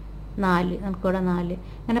 4 നമുക്കിവിടെ 4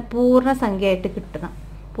 അങ്ങനെ പൂർണ്ണ സംഖ്യയായിട്ട് കിട്ടണം.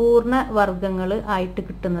 പൂർണ്ണ വർഗ്ഗങ്ങൾ ആയിട്ട്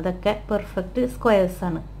കിട്ടുന്നതൊക്കെ പെർഫെക്റ്റ് സ്ക്വയേഴ്സ്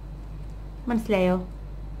ആണ്. മനസ്സിലായോ?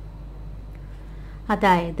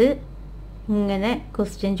 അതായത് ഇങ്ങനെ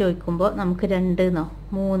ക്വസ്റ്റ്യൻ ചോദിക്കുമ്പോൾ നമുക്ക് 2 എന്നോ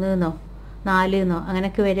 3 എന്നോ 4 എന്നോ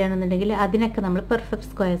അങ്ങനെയൊക്കെ വരികയാണെന്നുണ്ടെങ്കിൽ അതിനൊക്കെ നമ്മൾ പെർഫെക്റ്റ്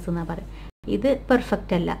സ്ക്വയേഴ്സ് എന്നാണ് പറയുക. ഇത്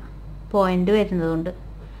പെർഫെക്റ്റ് അല്ല, പോയിന്റ് വരുന്നതുകൊണ്ട്.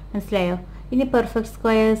 മനസ്സിലായോ? ഇനി പെർഫെക്റ്റ്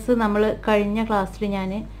സ്ക്വയേഴ്സ് നമ്മൾ കഴിഞ്ഞ ക്ലാസ്സിൽ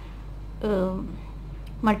ഞാൻ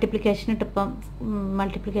മൾട്ടിപ്ലിക്കേഷൻ ഇട്ടപ്പം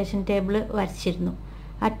മൾട്ടിപ്ലിക്കേഷൻ ടേബിൾ വരച്ചിരുന്നു.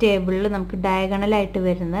 ആ ടേബിളിൽ നമുക്ക് ഡയഗണലായിട്ട്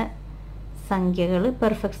വരുന്ന സംഖ്യകൾ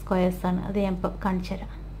പെർഫെക്റ്റ് സ്ക്വയേഴ്സ് ആണ്. അത് ഞാൻ ഇപ്പോൾ കാണിച്ചു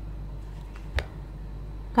തരാം.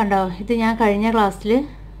 കണ്ടോ? ഇത് ഞാൻ കഴിഞ്ഞ ക്ലാസ്സിൽ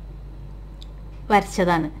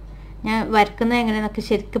വരച്ചതാണ്. ഞാൻ വരക്കുന്നത് എങ്ങനെയെന്നൊക്കെ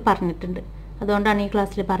ശരിക്കും പറഞ്ഞിട്ടുണ്ട്. അതുകൊണ്ടാണ് ഈ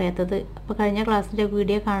ക്ലാസ്സിൽ പറയാത്തത്. അപ്പോൾ കഴിഞ്ഞ ക്ലാസ്സിൻ്റെ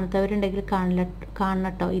വീഡിയോ കാണാത്തവരുണ്ടെങ്കിൽ കാണണം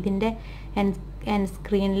കേട്ടോ. ഇതിൻ്റെ എൻ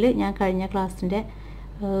സ്ക്രീനിൽ ഞാൻ കഴിഞ്ഞ ക്ലാസ്സിൻ്റെ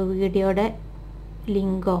വീഡിയോയുടെ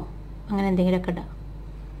ലിങ്കോ അങ്ങനെ എന്തെങ്കിലുമൊക്കെ ഇടാം.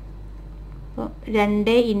 അപ്പോൾ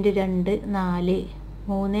 2 × 2 4,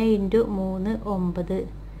 3 × 3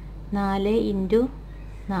 9, 4 ×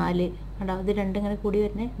 4 കണ്ടോ? ഇത് 2 ഇങ്ങനെ കൂടി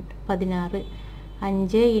വരുന്നത് 16, 5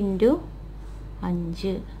 ×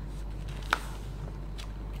 5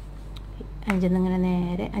 5 ഇങ്ങനെ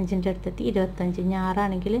നേരെ 5ൻ്റെ അടുത്തെത്തി 25.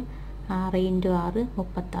 6 6 × 6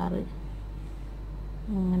 36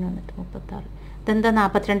 അങ്ങനെ വന്നിട്ട് 36. ഇതെന്താ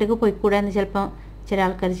 42ക്ക് പോയിക്കൂടെ എന്ന് ചിലപ്പോൾ ചില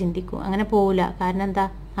ആൾക്കാർ ചിന്തിക്കും. അങ്ങനെ പോവില്ല. കാരണം എന്താ,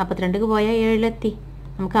 42ക്ക് പോയാൽ 7-ലെത്തി.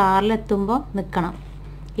 നമുക്ക് 6-ലെത്തുമ്പോൾ നിൽക്കണം.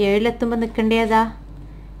 7-ലെത്തുമ്പോൾ നിൽക്കേണ്ടതാ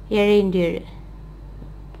 7 × 7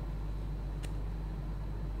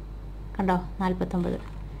 കണ്ടോ? 49.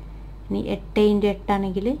 ഇനി 8 × 8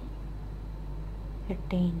 ആണെങ്കിൽ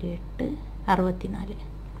 8 × 8 64.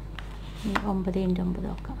 9 × 9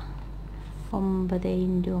 നോക്കാം. 9 ×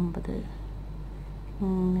 9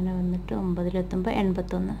 ഇങ്ങനെ വന്നിട്ട് 9-ലെത്തുമ്പോൾ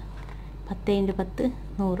 81. 10 × 10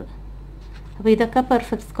 100. അപ്പോൾ ഇതൊക്കെ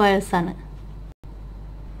പെർഫെക്റ്റ് സ്ക്വയേഴ്സ് ആണ്.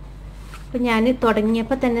 അപ്പോൾ ഞാൻ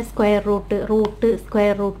തുടങ്ങിയപ്പോൾ തന്നെ സ്ക്വയർ റൂട്ട്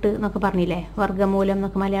സ്ക്വയർ റൂട്ട് എന്നൊക്കെ പറഞ്ഞില്ലേ, വർഗ്ഗമൂലം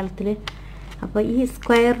എന്നൊക്കെ മലയാളത്തിൽ. അപ്പോൾ ഈ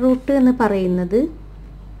സ്ക്വയർ റൂട്ട് എന്ന് പറയുന്നത്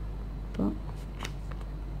ഇപ്പോൾ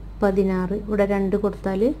 16 ഇവിടെ 2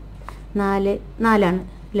 കൊടുത്താൽ 4 ആണ്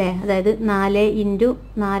അല്ലേ? അതായത് 4 ×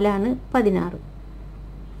 4 16.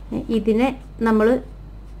 ഇതിനെ നമ്മൾ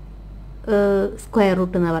സ്ക്വയർ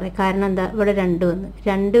റൂട്ട് എന്നാണ് പറയുക. കാരണം എന്താ, ഇവിടെ 2 വന്ന്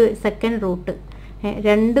 2 സെക്കൻഡ് റൂട്ട്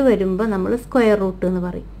 2 വരുമ്പോൾ നമ്മൾ സ്ക്വയർ റൂട്ട് എന്ന്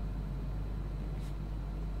പറയും.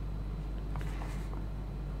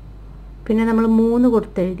 പിന്നെ നമ്മൾ 3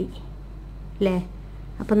 കൊടുത്തെഴുതി അല്ലേ?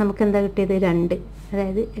 അപ്പം നമുക്ക് എന്താ കിട്ടിയത്? 2.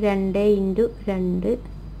 അതായത് 2 × 2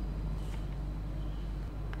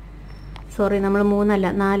 സോറി, നമ്മൾ 3 അല്ല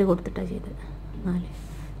 4 കൊടുത്തിട്ടാണ് ചെയ്തത്. 4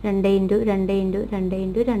 2 × 2 × 2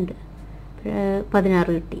 × 2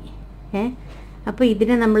 16 കിട്ടി. അപ്പോൾ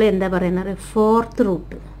ഇതിനെ നമ്മൾ എന്താ പറയുന്നത്? ഫോർത്ത്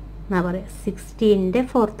റൂട്ട് എന്നാ പറയുക. 16ൻ്റെ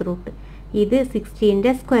ഫോർത്ത് റൂട്ട്. ഇത്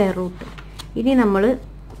 16ൻ്റെ സ്ക്വയർ റൂട്ട്. ഇനി നമ്മൾ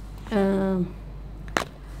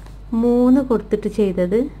 3 കൊടുത്തിട്ട്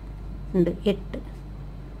ചെയ്തത് ഉണ്ട് 8.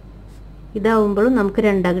 ഇതാവുമ്പോഴും നമുക്ക്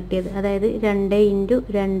 2 കിട്ടിയത്. അതായത് 2 × 2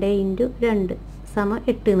 × 2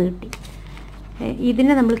 8 എന്ന് കിട്ടി.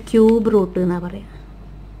 ഇതിനെ നമ്മൾ ക്യൂബ് റൂട്ട് എന്നാണ് പറയുക.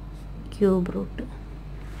 Cube root.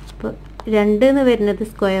 അപ്പോൾ 2 എന്ന് വരുന്നത്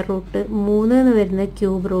സ്ക്വയർ റൂട്ട്, 3 എന്ന് വരുന്നത്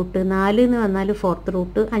ക്യൂബ് റൂട്ട്, 4 എന്ന് വന്നാൽ ഫോർത്ത്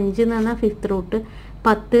റൂട്ട്, 5 എന്ന് പറഞ്ഞാൽ ഫിഫ്ത്ത് റൂട്ട്,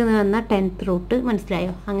 10 എന്ന് പറഞ്ഞാൽ 10th റൂട്ട്.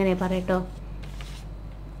 മനസ്സിലായോ? അങ്ങനെ പറയട്ടോ.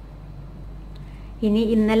 ഇനി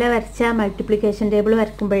ഇന്നലെ വരച്ച മൾട്ടിപ്ലിക്കേഷൻ ടേബിൾ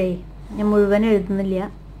വരയ്ക്കുമ്പോഴേ ഞാൻ മുഴുവൻ എഴുതുന്നില്ല.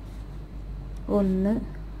 1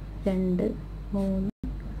 2 3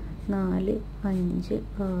 4 5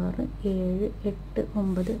 6 7 8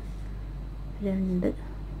 9 2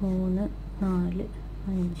 3 4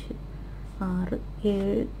 5 6 7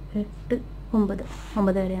 8 9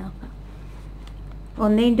 9 വരെ നോക്കാം.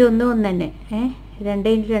 1 × 1 1 തന്നെ. 2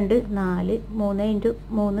 × 2 4, 3 × 3 9, 4 ×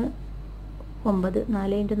 4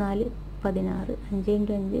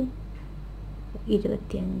 16, 5 × 5 25, 6 ×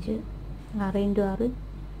 6 36, 7 × 7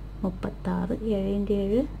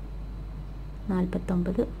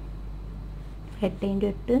 49, 8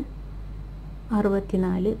 × 8 64,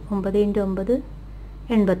 9 × 9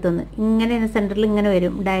 81. ഇങ്ങനെ സെൻറ്ററിൽ ഇങ്ങനെ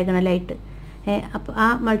വരും ഡയഗണലായിട്ട്. അപ്പോൾ ആ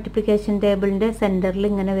മൾട്ടിപ്ലിക്കേഷൻ ടേബിളിൻ്റെ സെൻറ്ററിൽ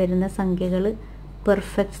ഇങ്ങനെ വരുന്ന സംഖ്യകൾ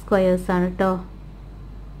പെർഫെക്റ്റ് സ്ക്വയേഴ്സ് ആണ് കേട്ടോ.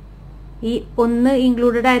 ഈ 1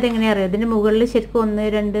 ഇൻക്ലൂഡഡ് ആയത് എങ്ങനെയാണ് അറിയാം? ഇതിൻ്റെ മുകളിൽ ശരിക്കും 1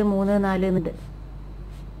 2 3 4 എന്നുണ്ട്.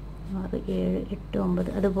 6 7 8 9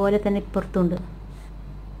 അതുപോലെ തന്നെ ഇപ്പുറത്തുണ്ട്.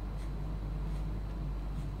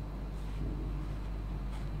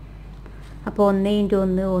 അപ്പോൾ 1 ×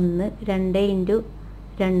 1 1, 2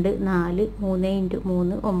 × 2 4, 3 ×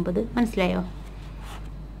 3 9. മനസ്സിലായോ?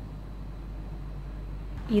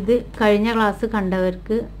 ഇത് കഴിഞ്ഞ ക്ലാസ്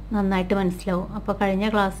കണ്ടവർക്ക് നന്നായിട്ട് മനസ്സിലാവും. അപ്പോൾ കഴിഞ്ഞ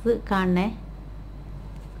ക്ലാസ് കാണണേ.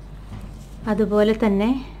 അതുപോലെ തന്നെ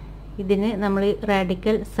ഇതിന് നമ്മൾ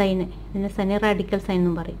റാഡിക്കൽ സൈൻ, ഇതിന് സൈൻ റാഡിക്കൽ സൈൻ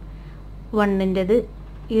എന്നും പറയും. 1ൻ്റെത്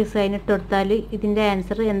ഈ സൈൻ ഇട്ട് കൊടുത്താൽ ഇതിൻ്റെ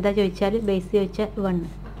ആൻസർ എന്താ ചോദിച്ചാൽ ബേസ് ചോദിച്ചാൽ 1,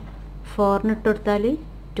 4 ഇട്ട് കൊടുത്താൽ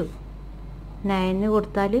 2, 9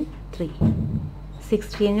 കൊടുത്താൽ 3,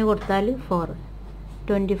 16 കൊടുത്താൽ 4,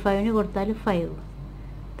 25 കൊടുത്താൽ 5,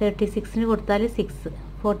 36 കൊടുത്താൽ 6,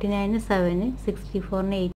 49 7, 64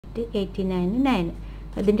 8, 89 9.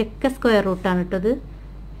 ഇതിൻ്റെയൊക്കെ സ്ക്വയർ റൂട്ടാണ് കേട്ടത്.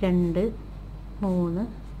 2 3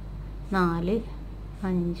 4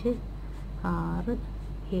 5 6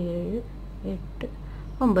 7 8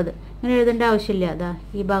 9. ഇങ്ങനെ എഴുതേണ്ട ആവശ്യമില്ല. അതാ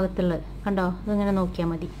ഈ ഭാഗത്തുള്ളത് കണ്ടോ, അതിങ്ങനെ നോക്കിയാൽ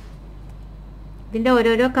മതി. ഇതിൻ്റെ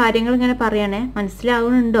ഓരോരോ കാര്യങ്ങൾ ഇങ്ങനെ പറയണേ.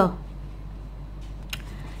 മനസ്സിലാവുന്നുണ്ടോ?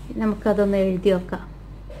 നമുക്കതൊന്ന് എഴുതി വെക്കാം.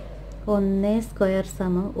 1 സ്ക്വയർ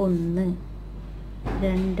സമം 1,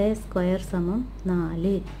 2 സ്ക്വയർ സമം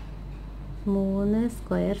 4, 3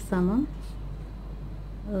 സ്ക്വയർ സമം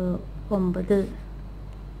 9,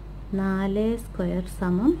 4 സ്ക്വയർ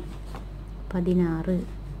സമം 16,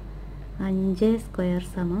 5 സ്ക്വയർ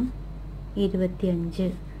സമം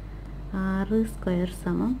 25, 6 സ്ക്വയർ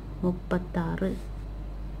സമം 36,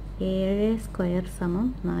 7 സ്ക്വയർ സമം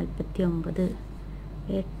 49,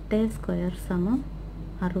 8 സ്ക്വയർ സമം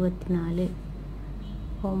 64,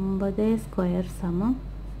 9 സ്ക്വയർ സമം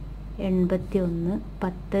 81,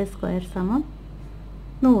 10 സ്ക്വയർ സമം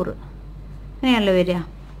 100. അങ്ങനെയാണല്ലോ വരിക.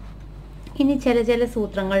 ഇനി ചില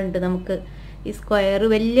സൂത്രങ്ങളുണ്ട്. നമുക്ക് ഈ സ്ക്വയർ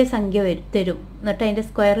വലിയ സംഖ്യ തരും, എന്നിട്ട് അതിൻ്റെ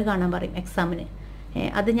സ്ക്വയർ കാണാൻ പറയും എക്സാമിന്.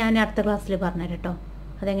 അത് ഞാൻ അടുത്ത ക്ലാസ്സിൽ പറഞ്ഞുതരാം കേട്ടോ.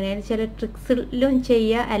 അതെങ്ങനെയാണ് ചില ട്രിക്സിലും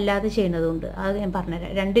ചെയ്യുക, അല്ലാതെ ചെയ്യുന്നതുകൊണ്ട്. അത് ഞാൻ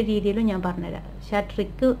പറഞ്ഞുതരാം. 2 രീതിയിലും ഞാൻ പറഞ്ഞുതരാം. പക്ഷെ ആ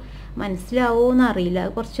ട്രിക്ക് മനസ്സിലാവുമോയെന്ന് അറിയില്ല.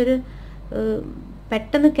 കുറച്ചൊരു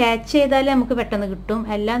പെട്ടെന്ന് ക്യാച്ച് ചെയ്താലേ നമുക്ക് പെട്ടെന്ന് കിട്ടും.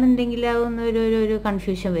 അല്ലാന്നുണ്ടെങ്കിൽ ഒരു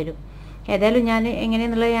കൺഫ്യൂഷൻ വരും. ഏതായാലും ഞാൻ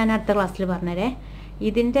എങ്ങനെയെന്നുള്ളത് ഞാൻ അടുത്ത ക്ലാസ്സിൽ പറഞ്ഞുതരാം.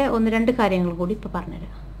 ഇതിൻ്റെ 1-2 കാര്യങ്ങൾ കൂടി ഇപ്പോൾ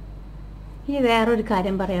പറഞ്ഞുതരാം. ഇനി വേറൊരു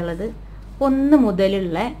കാര്യം പറയാനുള്ളത്, 1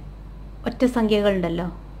 മുതലുള്ള ഒറ്റ സംഖ്യകളുണ്ടല്ലോ,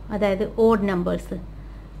 അതായത് ഓഡ് നമ്പേഴ്സ്.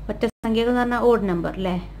 ഒറ്റ സംഖ്യകൾ എന്ന് പറഞ്ഞാൽ ഓഡ് നമ്പർ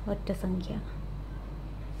അല്ലേ? ഒറ്റ സംഖ്യ,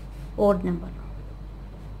 ഓഡ് നമ്പർ.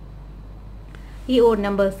 ഈ ഓഡ്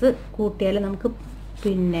നമ്പേഴ്സ് കൂട്ടിയാൽ നമുക്ക്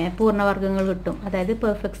പിന്നെ പൂർണ്ണവർഗ്ഗങ്ങൾ കിട്ടും, അതായത്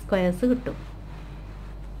പെർഫെക്റ്റ് സ്ക്വയേഴ്സ് കിട്ടും.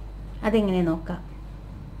 അതെങ്ങനെ നോക്കാം.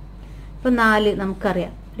 ഇപ്പോൾ 4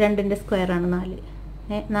 നമുക്കറിയാം, 2ൻ്റെ സ്ക്വയറാണ് 4.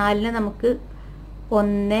 4നെ നമുക്ക്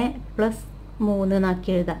 1 + 3 എന്നാക്കി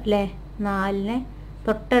എഴുതാം അല്ലേ? 4നെ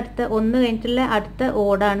തൊട്ടടുത്ത 1 കഴിഞ്ഞിട്ടുള്ള അടുത്ത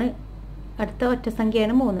ഓടാണ്, അടുത്ത ഒറ്റ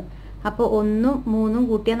സംഖ്യയാണ് 3. അപ്പോൾ 1ഉം 3ഉം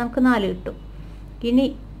കൂട്ടിയാൽ നമുക്ക് 4 കിട്ടും. ഇനി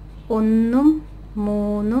 1ഉം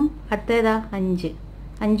 3ഉം അടുത്തേതാ 5,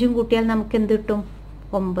 5ഉം കൂട്ടിയാൽ നമുക്ക് എന്ത് കിട്ടും?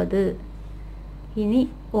 9. ഇനി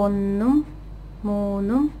 1ഉം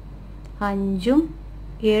 3ഉം 5ഉം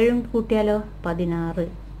 7ഉം കൂട്ടിയാലോ 16.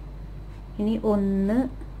 ഇനി 1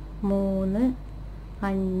 3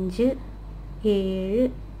 5 7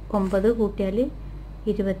 9 കൂട്ടിയാൽ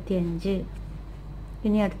 25.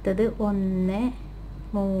 ഇനി അടുത്തത് 1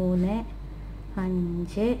 3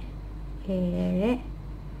 5 7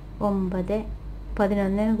 9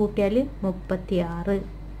 11 കൂട്ടിയാൽ 36.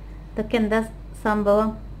 ഇതൊക്കെ എന്താ സംഭവം?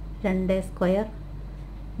 2 square,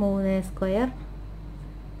 3 square,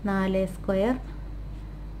 4 square,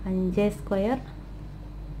 5 square,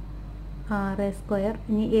 6 square.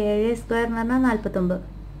 ഇനി 7 സ്ക്വയർ എന്ന് പറഞ്ഞാൽ 49.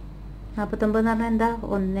 49 എന്ന് പറഞ്ഞാൽ എന്താ?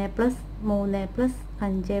 1 + 3 +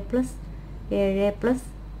 5 + 7 +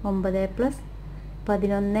 9 +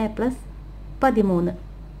 11 + 13.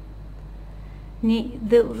 ഇനി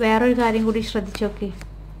ഇത് വേറൊരു കാര്യം കൂടി ശ്രദ്ധിച്ച് നോക്കി.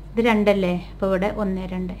 ഇത് 2 അല്ലേ? അപ്പോൾ ഇവിടെ 1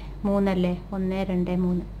 2. 3 അല്ലേ? 1 2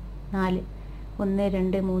 3. 4 1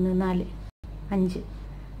 2 3 4 5.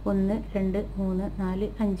 1 2 3 4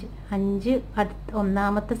 5. 5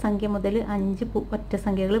 ഒന്നാമത്തെ സംഖ്യ മുതൽ 5 ഒറ്റ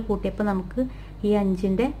സംഖ്യകൾ കൂട്ടിയപ്പോൾ നമുക്ക് ഈ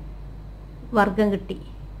 5ൻ്റെ വർഗം കിട്ടി,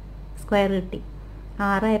 സ്ക്വയർ കിട്ടി.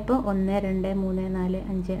 6 ആയപ്പോൾ 1 2 3 4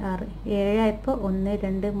 5 6. 7 ആയപ്പോൾ 1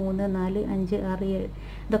 2 3 4 5 6 7.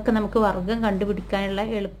 ഇതൊക്കെ നമുക്ക് വർഗം കണ്ടുപിടിക്കാനുള്ള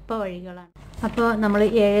എളുപ്പ വഴികളാണ്. അപ്പോൾ നമ്മൾ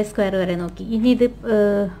 7 സ്ക്വയർ വരെ നോക്കി. ഇനി ഇത്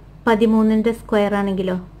 13ൻ്റെ സ്ക്വയർ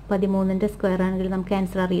ആണെങ്കിലോ? 13ൻ്റെ സ്ക്വയർ ആണെങ്കിൽ നമുക്ക്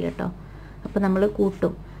ആൻസർ അറിയില്ല കേട്ടോ. അപ്പോൾ നമ്മൾ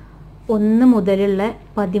കൂട്ടും. 1 മുതലുള്ള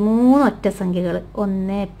 13 ഒറ്റ സംഖ്യകൾ,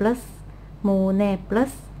 1 + 3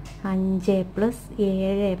 + 5 +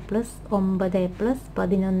 7 + 9 +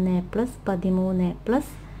 11 + 13 +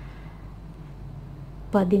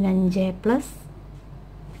 15 +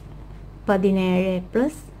 17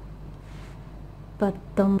 +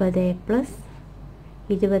 19 +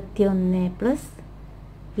 21 +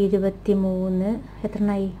 23.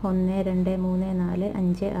 എത്രണ്ണായി? 1 2 3 4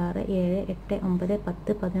 5 6 7 8 9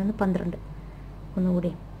 10 11 12.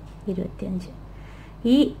 ഒന്നുകൂടി 25.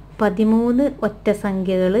 ഈ 13 ഒറ്റ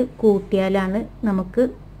സംഖ്യകൾ കൂട്ടിയാൽ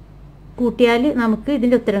നമുക്ക്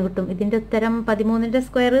ഇതിൻ്റെ ഉത്തരം കിട്ടും. ഇതിൻ്റെ ഉത്തരം 13ൻ്റെ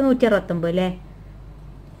സ്ക്വയർ 169 അല്ലേ?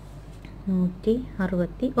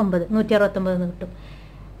 169 കിട്ടും.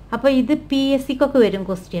 അപ്പോൾ ഇത് PSCക്കൊക്കെ വരും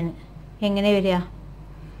ക്വസ്റ്റ്യൻ. എങ്ങനെ വരിക?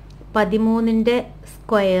 13ൻ്റെ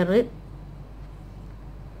സ്ക്വയർ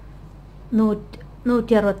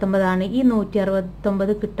 169 ഈ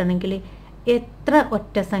 169 കിട്ടണമെങ്കിൽ എത്ര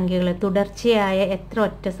ഒറ്റ സംഖ്യകൾ, തുടർച്ചയായ എത്ര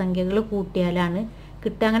ഒറ്റ സംഖ്യകൾ കൂട്ടിയാലാണ്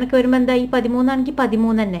കിട്ടുക? അങ്ങനെയൊക്കെ വരുമ്പോൾ എന്താ, ഈ 13 ആണെങ്കിൽ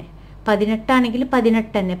 13 തന്നെ, 18 ആണെങ്കിൽ 18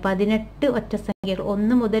 തന്നെ, 18 ഒറ്റ സംഖ്യകൾ,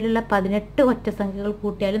 1 മുതലുള്ള 18 ഒറ്റ സംഖ്യകൾ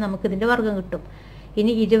കൂട്ടിയാൽ നമുക്ക് ഇതിൻ്റെ വർഗ്ഗം കിട്ടും.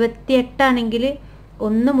 ഇനി 28 ആണെങ്കിൽ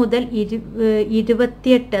 1 മുതൽ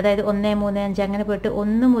 28, അതായത് 1, 3, 5 അങ്ങനെ പോയിട്ട്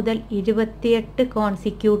 1 മുതൽ 28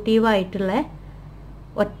 കോൺസിക്യൂട്ടീവായിട്ടുള്ള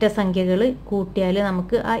ഒറ്റ സംഖ്യകൾ കൂട്ടിയാൽ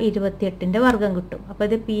നമുക്ക് ആ 28ൻ്റെ വർഗ്ഗം കിട്ടും. അപ്പോൾ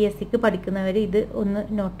ഇത് PSCക്ക് പഠിക്കുന്നവർ ഇത് ഒന്ന്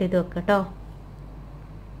നോട്ട് ചെയ്ത് വെക്കുക കേട്ടോ.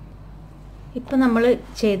 ഇപ്പം നമ്മൾ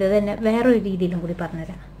ചെയ്തത് തന്നെ വേറൊരു രീതിയിലും കൂടി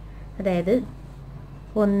പറഞ്ഞുതരാം. അതായത്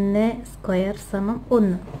 1 സ്ക്വയർ സമം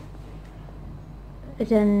 1,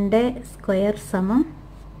 2 സ്ക്വയർ സമം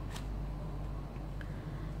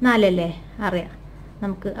 4 അല്ലേ? അറിയാം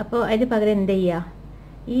നമുക്ക്. അപ്പോൾ അതിന് പകരം എന്ത് ചെയ്യുക?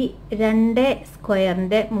 ഈ 2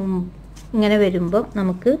 സ്ക്വയറിൻ്റെ ഇങ്ങനെ വരുമ്പോൾ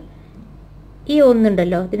നമുക്ക് ഈ 1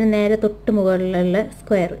 ഉണ്ടല്ലോ, ഇതിന് നേരെ തൊട്ട് മുകളിലുള്ള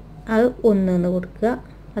സ്ക്വയർ, അത് 1 എന്ന് കൊടുക്കുക.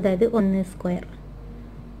 അതായത് 1 സ്ക്വയർ.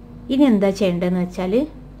 ഇനി എന്താ ചെയ്യേണ്ടതെന്ന് വെച്ചാൽ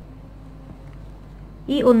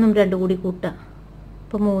ഈ 1ഉം 2 കൂടി കൂട്ടുക.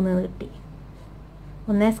 അപ്പോൾ 3 കിട്ടി.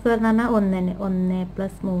 1 സ്ക്വയർ എന്ന് പറഞ്ഞാൽ 1 തന്നെ. 1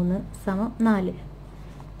 + 3 = 4.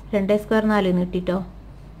 2 സ്ക്വയർ 4 കിട്ടിട്ടോ.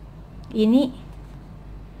 ഇനി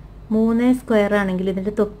 3 സ്ക്വയർ ആണെങ്കിൽ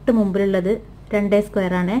ഇതിൻ്റെ തൊട്ട് മുമ്പിലുള്ളത് 2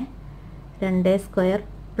 സ്ക്വയർ ആണ്. 2 സ്ക്വയർ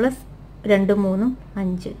പ്ലസ് 2 3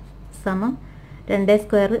 5 സമം 2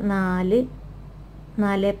 സ്ക്വയർ 4,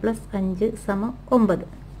 4 + 5 = 9.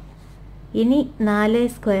 ഇനി 4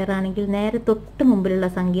 സ്ക്വയർ ആണെങ്കിൽ നേരെ തൊട്ട് മുമ്പിലുള്ള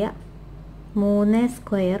സംഖ്യ 3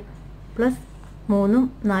 സ്ക്വയർ പ്ലസ് 3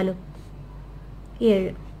 4 7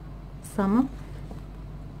 സമം,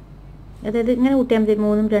 അതായത് ഇങ്ങനെ കൂട്ടിയാൽ മതി.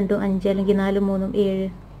 3 2 5 അല്ലെങ്കിൽ 4 3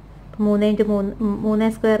 7. 3 × 3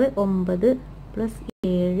 സ്ക്വയർ 9 പ്ലസ്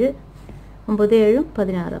 7, 9 7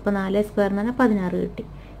 16. അപ്പോൾ 4 സ്ക്വയർ എന്ന് പറഞ്ഞാൽ 16 കിട്ടി.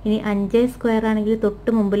 ഇനി 5 സ്ക്വയർ ആണെങ്കിൽ തൊട്ട്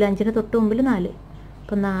മുമ്പിൽ 5ന് തൊട്ട് മുമ്പിൽ 4.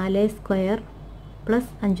 അപ്പോൾ 4 സ്ക്വയർ പ്ലസ്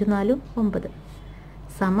 5 4 9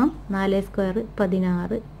 സമം 4 സ്ക്വയർ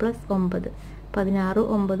 16 പ്ലസ് 9, 16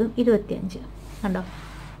 9 25. കണ്ടോ?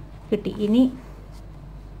 കിട്ടി. ഇനി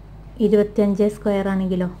 25 സ്ക്വയർ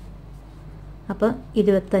ആണെങ്കിലോ? അപ്പോൾ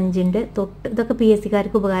 25ൻ്റെ തൊട്ട്, ഇതൊക്കെ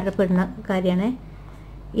PSCക്കാർക്ക് ഉപകാരപ്പെടുന്ന കാര്യമാണ്.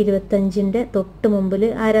 25ൻ്റെ തൊട്ട് മുമ്പിൽ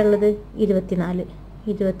ആരാളുള്ളത്?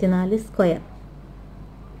 24 സ്ക്വയർ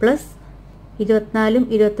പ്ലസ് 24ഉം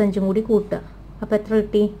 25ഉം കൂടി കൂട്ടുക. അപ്പോൾ എത്ര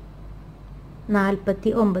കിട്ടി?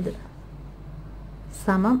 49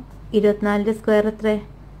 സമം 24ൻ്റെ സ്ക്വയർ എത്ര?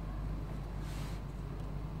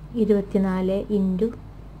 24 ×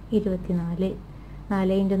 24.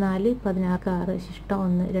 4 × 4 16, 6 ശിഷ്ടം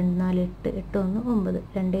 1, 2 4 8, 8 1 9,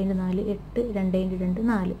 2 × 4 8, 2 × 2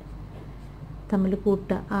 4 തമ്മിൽ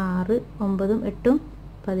കൂട്ടുക. 6 9ഉം 8ഉം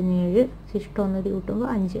 17, ശിഷ്ടം 1 കൂട്ടുമ്പോൾ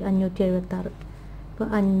 5, 576. അപ്പോൾ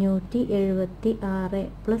 576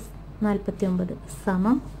 പ്ലസ് 49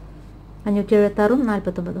 സമം 576ഉം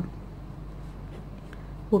 49ഉം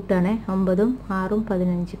കൂട്ടുകയാണേ. 9ഉം 6ഉം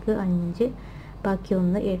 15ക്ക് 5, ബാക്കി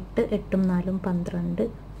 1 8, 8ഉം 4ഉം 12,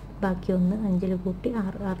 ബാക്കി 1 5ൽ കൂട്ടി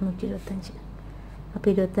 6, 625. അപ്പോൾ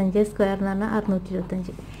 25 സ്ക്വയർ എന്ന് പറഞ്ഞാൽ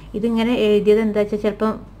 625. ഇതിങ്ങനെ എഴുതിയത് എന്താ വെച്ചാൽ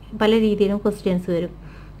ചിലപ്പം പല രീതിയിലും ക്വസ്റ്റ്യൻസ് വരും.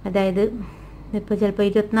 അതായത് ഇപ്പോൾ ചിലപ്പോൾ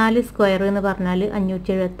 24 സ്ക്വയർ എന്ന് പറഞ്ഞാൽ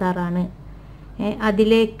 576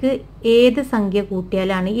 അതിലേക്ക് ഏത് സംഖ്യ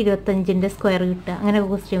കൂട്ടിയാലാണ് 25ൻ്റെ സ്ക്വയർ കിട്ടുക, അങ്ങനെ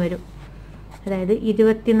ക്വസ്റ്റ്യൻ വരും. അതായത്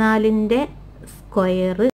 24ൻ്റെ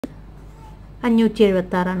സ്ക്വയർ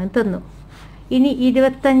 576 തന്നു. ഇനി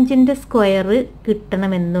 25ൻ്റെ സ്ക്വയർ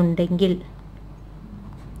കിട്ടണമെന്നുണ്ടെങ്കിൽ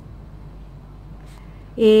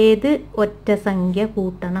ഏത് ഒറ്റ സംഖ്യ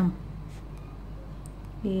കൂട്ടണം?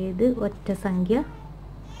 ഏത് ഒറ്റ സംഖ്യ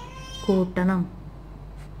കൂട്ടണം?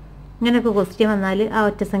 ഇങ്ങനെയൊക്കെ ക്വസ്റ്റ്യൻ വന്നാൽ ആ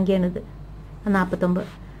ഒറ്റ സംഖ്യയാണിത് 49.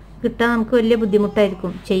 കിട്ടാൻ നമുക്ക് വലിയ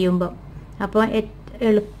ബുദ്ധിമുട്ടായിരിക്കും ചെയ്യുമ്പോൾ. അപ്പോൾ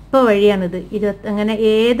എളുപ്പ വഴിയാണിത്. അങ്ങനെ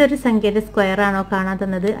ഏതൊരു സംഖ്യയുടെ സ്ക്വയർ ആണോ കാണാൻ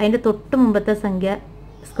തന്നത് അതിൻ്റെ തൊട്ട് മുമ്പത്തെ സംഖ്യ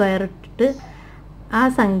സ്ക്വയർ ഇട്ടിട്ട് ആ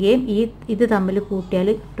സംഖ്യയും ഇത് തമ്മിൽ കൂട്ടിയാൽ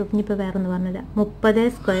കിട്ടും. ഇനിയിപ്പോൾ വേറെ ഒന്ന് പറഞ്ഞില്ല. 30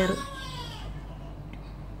 സ്ക്വയർ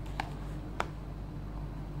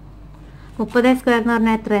 30 സ്ക്വയർ എന്ന്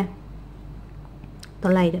പറഞ്ഞാൽ എത്ര?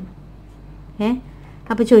 900.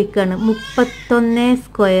 അപ്പോൾ ചോദിക്കുകയാണ് 31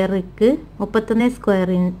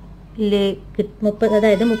 സ്ക്വയറിൽ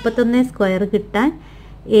അതായത് 31 സ്ക്വയർ കിട്ടാൻ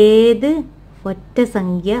ഏത് ഒറ്റ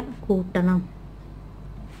സംഖ്യ കൂട്ടണം?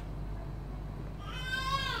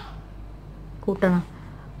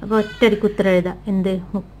 അപ്പോൾ ഒറ്റയടിക്ക് ഉത്തരം എഴുതാം. എന്ത്?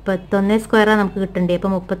 31 സ്ക്വയറാണ് നമുക്ക് കിട്ടേണ്ടത്.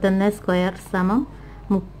 അപ്പോൾ 31 സ്ക്വയർ സമം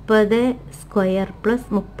 30 സ്ക്വയർ പ്ലസ്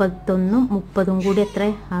 31 30 കൂടി എത്ര?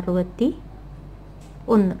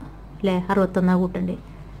 61 അല്ലേ? 61 കൂട്ടണ്ടേ.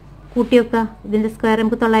 കൂട്ടി വെക്കുക. ഇതിൻ്റെ സ്ക്വയർ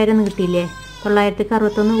നമുക്ക് 900 കിട്ടിയില്ലേ? 900ക്ക്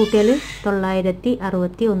 61 കൂട്ടിയാൽ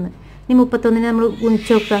 961. ഇനി 31 നമ്മൾ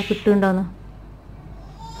ഗുണിച്ച് നോക്കുക, കിട്ടുന്നുണ്ടോന്ന്.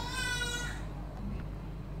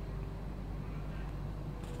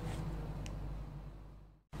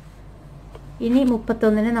 ഇനി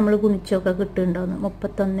 31 നമ്മൾ ഗുണിച്ച് നോക്കുക, കിട്ടുന്നുണ്ടോന്ന്.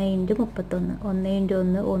 31 × 31 1 ×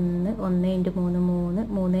 1 1 1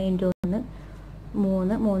 × 3 3 3 × 1 3 3 ×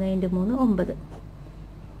 3 9 1 3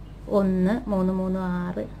 3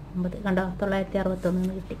 6 9 കണ്ടോ? 961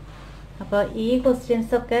 കിട്ടി. അപ്പോൾ ഈ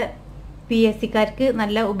ക്വസ്റ്റ്യൻസൊക്കെ PSCക്കാർക്ക്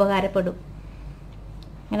നല്ല ഉപകാരപ്പെടും.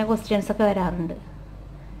 ഇങ്ങനെ ക്വസ്റ്റ്യൻസൊക്കെ വരാറുണ്ട്.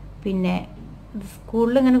 പിന്നെ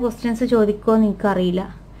സ്കൂളിൽ ഇങ്ങനെ ക്വസ്റ്റ്യൻസ് ചോദിക്കുമോ എന്ന് എനിക്കറിയില്ല.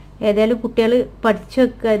 ഏതായാലും കുട്ടികൾ പഠിച്ചു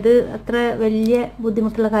വെക്കുക. ഇത് അത്ര വലിയ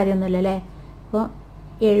ബുദ്ധിമുട്ടുള്ള കാര്യമൊന്നുമല്ല അല്ലേ? അപ്പോൾ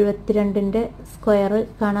 72ൻ്റെ സ്ക്വയർ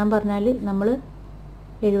കാണാൻ പറഞ്ഞാൽ നമ്മൾ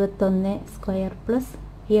 71 സ്ക്വയർ പ്ലസ്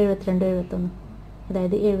 72 71,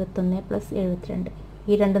 അതായത് 71 + 72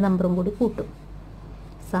 ഈ രണ്ട് നമ്പറും കൂടി കൂട്ടും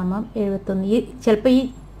സമം 71. ഈ ചിലപ്പോൾ ഈ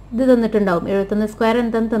ഇത് തന്നിട്ടുണ്ടാവും, 71 സ്ക്വയർ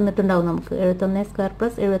എന്താന്ന് തന്നിട്ടുണ്ടാവും നമുക്ക്. 71 സ്ക്വയർ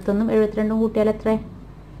പ്ലസ് 71 72 കൂട്ടിയാൽ എത്ര?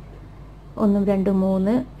 1 2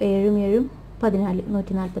 3 7 7 14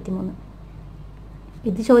 143.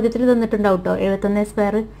 ഇത് ചോദ്യത്തിൽ തന്നിട്ടുണ്ടാവും കേട്ടോ. 71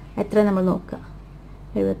 സ്ക്വയർ എത്ര നമ്മൾ നോക്കുക.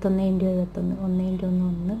 71 × 71 1 × 1 1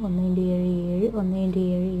 1 × 7 7 1 × 7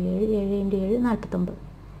 7 7 × 7 49.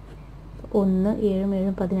 1 7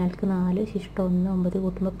 7 14ക്ക് 4 ശിഷ്ടം 1 9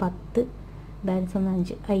 കൂട്ടുമ്പോൾ 10 ബാലൻസ് 1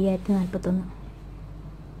 5 5041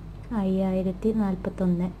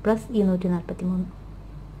 5041 പ്ലസ് 243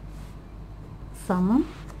 സമം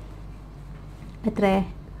എത്ര?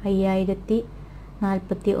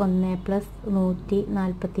 5041 പ്ലസ്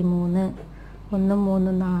 143 1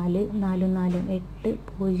 3 4 4 4 8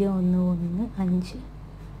 0 1 1 5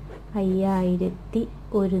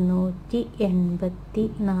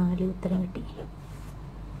 5184 ഉത്തരം കിട്ടി.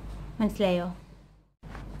 മനസ്സിലായോ?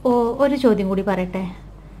 ഒരു ചോദ്യം കൂടി പറയട്ടെ.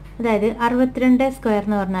 അതായത് 62 സ്ക്വയർ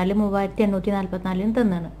എന്ന് പറഞ്ഞാൽ 3844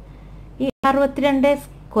 തന്നാണ്. ഈ 62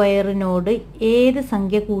 സ്ക്വയറിനോട് ഏത്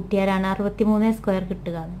സംഖ്യ കൂട്ടിയാലാണ് 63 സ്ക്വയർ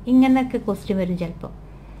കിട്ടുക? ഇങ്ങനെയൊക്കെ ക്വസ്റ്റ്യൻ വരും ചിലപ്പോൾ.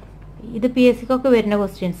 ഇത് PSCക്കൊക്കെ വരുന്ന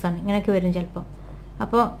ക്വസ്റ്റ്യൻസാണ്. ഇങ്ങനെയൊക്കെ വരും ചിലപ്പോൾ.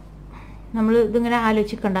 അപ്പോൾ നമ്മൾ ഇതിങ്ങനെ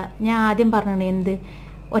ആലോചിക്കണ്ട. ഞാൻ ആദ്യം പറഞ്ഞത് എന്ത്?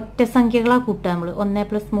 ഒറ്റ സംഖ്യകളാണ് കൂട്ടുക. നമ്മൾ 1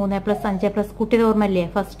 + 3 + 5 + കൂട്ടിയത് ഓർമ്മയില്ലേ?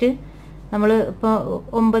 ഫസ്റ്റ് നമ്മൾ ഇപ്പോൾ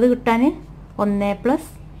 9 കിട്ടാൻ 1 +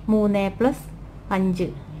 3 + 5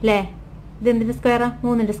 അല്ലേ? ഇത് എന്തിൻ്റെ സ്ക്വയറാണ്?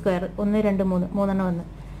 3ൻ്റെ സ്ക്വയർ. 1 2 3 3 വന്ന്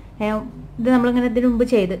ഇത് നമ്മളിങ്ങനെ ഇതിന് മുമ്പ്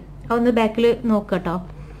ചെയ്ത് അതൊന്ന് ബാക്കിൽ നോക്കുക കേട്ടോ.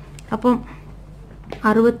 അപ്പം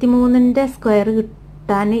 63ൻ്റെ സ്ക്വയർ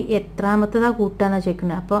കിട്ടാൻ എത്രാമത്തതാണ് കൂട്ടുകയെന്നാണ്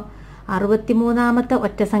ചോദിക്കുന്നത്. അപ്പോൾ 63ാമത്തെ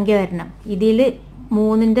ഒറ്റ സംഖ്യ വരണം. ഇതിൽ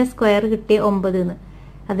 3ൻ്റെ സ്ക്വയർ കിട്ടിയ 9 എന്ന്.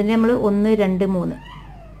 അതിന് നമ്മൾ 1 2 3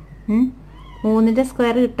 3ൻ്റെ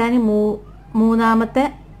സ്ക്വയർ കിട്ടാൻ മൂന്നാമത്തെ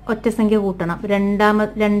ഒറ്റ സംഖ്യ കൂട്ടണം.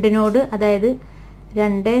 2നോട്, അതായത്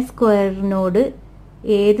 2 സ്ക്വയറിനോട്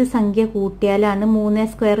ഏത് സംഖ്യ കൂട്ടിയാലാണ് 3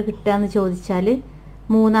 സ്ക്വയർ കിട്ടുക എന്ന് ചോദിച്ചാൽ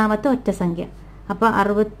മൂന്നാമത്തെ ഒറ്റ സംഖ്യ. അപ്പോൾ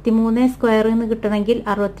 63 സ്ക്വയർ എന്ന് കിട്ടണമെങ്കിൽ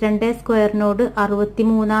 62 സ്ക്വയറിനോട്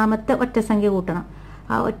 63ാമത്തെ ഒറ്റ സംഖ്യ കൂട്ടണം.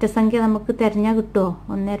 ആ ഒറ്റ സംഖ്യ നമുക്ക് തിരഞ്ഞാൽ കിട്ടുമോ?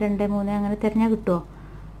 1 2 3 അങ്ങനെ തിരഞ്ഞാൽ കിട്ടുമോ?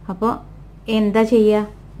 അപ്പോൾ എന്താ ചെയ്യുക?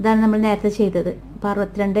 ഇതാണ് നമ്മൾ നേരത്തെ ചെയ്തത്. അപ്പോൾ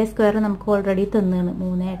 62 സ്ക്വയർ നമുക്ക് ഓൾറെഡി തന്നാണ്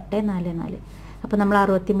 3844. അപ്പോൾ നമ്മൾ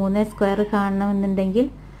 63 സ്ക്വയർ കാണണമെന്നുണ്ടെങ്കിൽ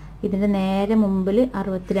ഇതിൻ്റെ നേരെ മുമ്പിൽ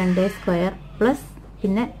 62 സ്ക്വയർ പ്ലസ്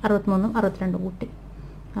പിന്നെ 63 62 കൂട്ടി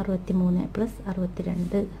 63 +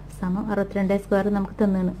 62 സമം 62 സ്ക്വയർ നമുക്ക്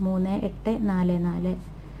തന്നാണ് 3844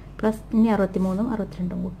 പ്ലസ് ഇനി 63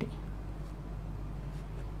 62 കൂട്ടി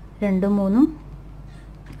 2 3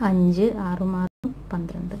 5 6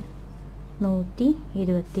 12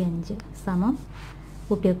 125 സമം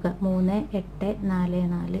കൂട്ടി വെക്കുക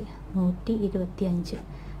 3844 125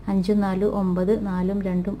 5 4 9 4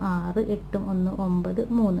 2 6 8 1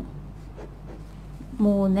 9 3 3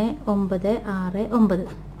 9 6 9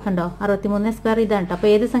 കണ്ടോ? 63 സ്ക്വയർ ഇതാണ് കേട്ടോ. അപ്പോൾ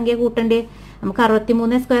ഏത് സംഖ്യ കൂട്ടണ്ടേ? നമുക്ക്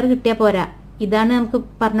 63 സ്ക്വയർ കിട്ടിയാൽ പോരാ. ഇതാണ് നമുക്ക്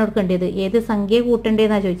പറഞ്ഞു കൊടുക്കേണ്ടത്. ഏത് സംഖ്യ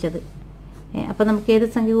കൂട്ടണ്ടേന്നാണ് ചോദിച്ചത്. അപ്പോൾ നമുക്ക് ഏത്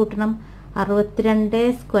സംഖ്യ കൂട്ടണം? 62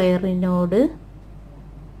 സ്ക്വയറിനോട്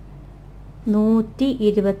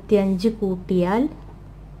 125 കൂട്ടിയാൽ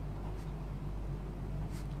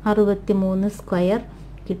 63 സ്ക്വയർ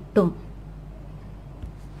കിട്ടും.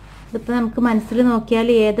 ഇതിപ്പോൾ നമുക്ക് മനസ്സിൽ നോക്കിയാൽ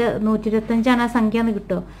ഏത് 125 ആ സംഖ്യ എന്ന്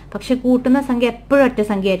കിട്ടുമോ. പക്ഷെ കൂട്ടുന്ന സംഖ്യ എപ്പോഴും ഒറ്റ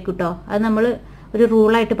സംഖ്യ ആയിരിക്കും കേട്ടോ. അത് നമ്മൾ ഒരു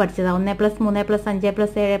റൂളായിട്ട് പഠിച്ചതാണ്.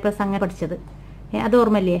 1+3+5+7+ അങ്ങനെ പഠിച്ചത്. അത്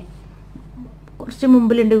ഓർമ്മയില്ലേ? കുറച്ച്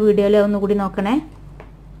മുമ്പിലുണ്ട് വീഡിയോയിൽ, ഒന്നുകൂടി നോക്കണേ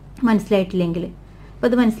മനസ്സിലായിട്ടില്ലെങ്കിൽ. അപ്പോൾ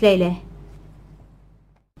അത് മനസ്സിലായില്ലേ?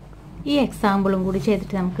 ഈ എക്സാമ്പിളും കൂടി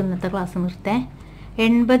ചെയ്തിട്ട് നമുക്ക് ഇന്നത്തെ ക്ലാസ് നിർത്തേ.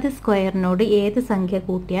 80 സ്ക്വയറിനോട് ഏത് സംഖ്യ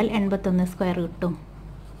കൂട്ടിയാൽ 81 സ്ക്വയർ കിട്ടും?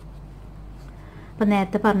 അപ്പോൾ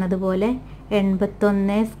നേരത്തെ പറഞ്ഞതുപോലെ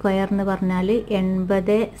 81 സ്ക്വയർ എന്ന് പറഞ്ഞാൽ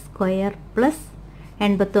 80 സ്ക്വയർ പ്ലസ്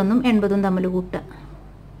 81ഉം 80ഉം തമ്മിൽ കൂട്ടുക.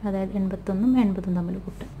 അതായത് 81ഉം 80ഉം തമ്മിൽ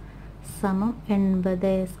കൂട്ടുക സമം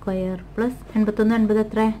 80 സ്ക്വയർ പ്ലസ് 81 80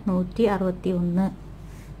 എത്ര? 161.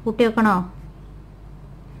 കൂട്ടി വെക്കണോ?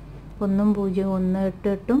 1 0 1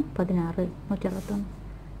 8 8 16 161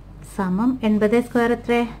 സമം 80 സ്ക്വയർ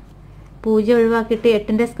എത്ര? 0 ഒഴിവാക്കിയിട്ട്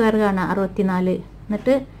 8ൻ്റെ സ്ക്വയർ കാണാം 64.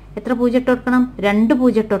 എന്നിട്ട് എത്ര 0 ഇട്ട് കൊടുക്കണം? 2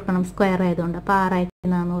 0 ഇട്ട് കൊടുക്കണം സ്ക്വയർ ആയതുകൊണ്ട്. അപ്പോൾ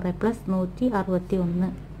 6400 പ്ലസ് 161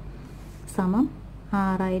 സമം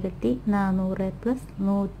 6400 പ്ലസ്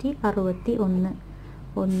 161.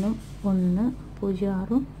 1 1 0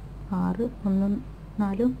 6 6 1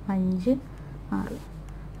 4 5 6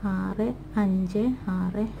 6 5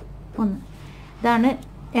 6 1. ഇതാണ്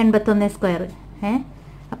 81 സ്ക്വയർ.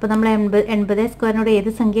 അപ്പോൾ നമ്മൾ 80 സ്ക്വയറിനോട്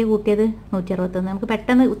ഏത് സംഖ്യ കൂട്ടിയത്? 161. നമുക്ക്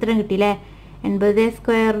പെട്ടെന്ന് ഉത്തരം കിട്ടിയില്ലേ? 81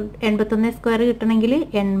 സ്ക്വയർ കിട്ടണമെങ്കിൽ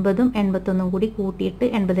 80ഉം 81ഉം കൂടി കൂട്ടിയിട്ട്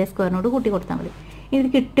 80 സ്ക്വയറിനോട് കൂട്ടി കൊടുത്താൽ മതി. ഇത്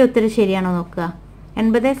കിട്ടിയ ഉത്തരം ശരിയാണോ നോക്കുക.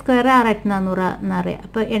 80 സ്ക്വയർ 6400 എന്നറിയാം.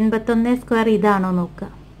 അപ്പോൾ 81 സ്ക്വയർ ഇതാണോ നോക്കുക.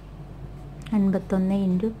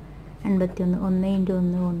 81 × 81 1 ×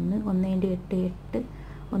 1 1 1 × 8 8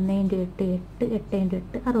 1 × 8 8 8 ×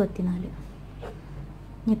 8 64.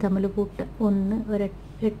 ഇനി തമ്മിൽ കൂട്ടുക. 1 ഒരു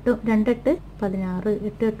 8 2 8 16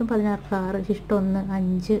 8 8 16 6 ശിഷ്ടം 1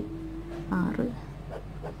 5 6.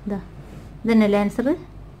 ഇതന്നെയല്ലേ ആൻസർ?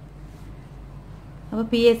 അപ്പോൾ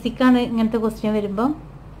PSCക്കാണ് ഇങ്ങനത്തെ ക്വസ്റ്റ്യൻ വരുമ്പം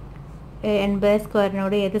 80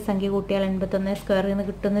 സ്ക്വയറിനോട് ഏത് സംഖ്യ കൂട്ടിയാൽ 81 സ്ക്വയറിൽ നിന്ന്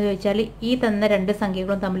കിട്ടുമെന്ന് ചോദിച്ചാൽ ഈ തന്ന രണ്ട്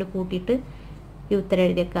സംഖ്യകളും തമ്മിൽ കൂട്ടിയിട്ട് ഈ ഉത്തരം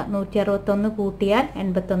എഴുതിയേക്കാം. 161 കൂട്ടിയാൽ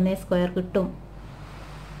 81 സ്ക്വയർ കിട്ടും.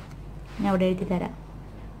 ഞാൻ അവിടെ എഴുതി തരാം.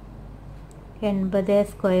 80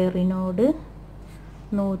 സ്ക്വയറിനോട്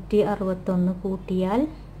 161 കൂട്ടിയാൽ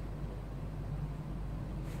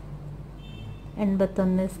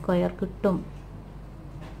 81 സ്ക്വയർ കിട്ടും.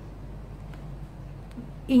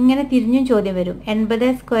 ഇങ്ങനെ തിരിഞ്ഞും ചോദ്യം വരും. 80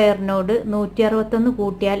 സ്ക്വയറിനോട് 161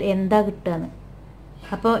 കൂട്ടിയാൽ എന്താ കിട്ടുകയെന്ന്.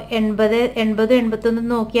 അപ്പോൾ 80 81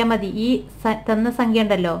 നോക്കിയാൽ മതി. ഈ തന്ന സംഖ്യ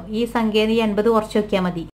ഉണ്ടല്ലോ, ഈ സംഖ്യയിൽ നിന്ന് 80 കുറച്ച് നോക്കിയാൽ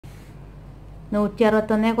മതി.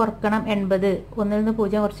 161 കുറക്കണം 80. 1ൽ നിന്ന്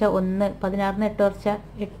 0 കുറച്ചാൽ 1. 16 8 കുറച്ചാൽ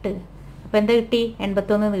 8. അപ്പോൾ എന്താ കിട്ടി?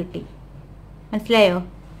 81 കിട്ടി. മനസ്സിലായോ?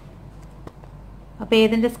 അപ്പോൾ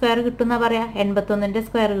ഏതിൻ്റെ സ്ക്വയർ കിട്ടുമെന്നാ പറയാ? 81ൻ്റെ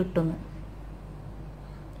സ്ക്വയർ കിട്ടുമെന്ന്.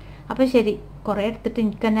 അപ്പോൾ ശരി, കുറേ എടുത്തിട്ട്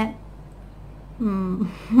എനിക്ക് തന്നെ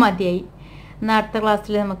മതിയായി. എന്നാൽ അടുത്ത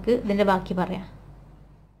ക്ലാസ്സിൽ നമുക്ക് ഇതിൻ്റെ ബാക്കി പറയാം.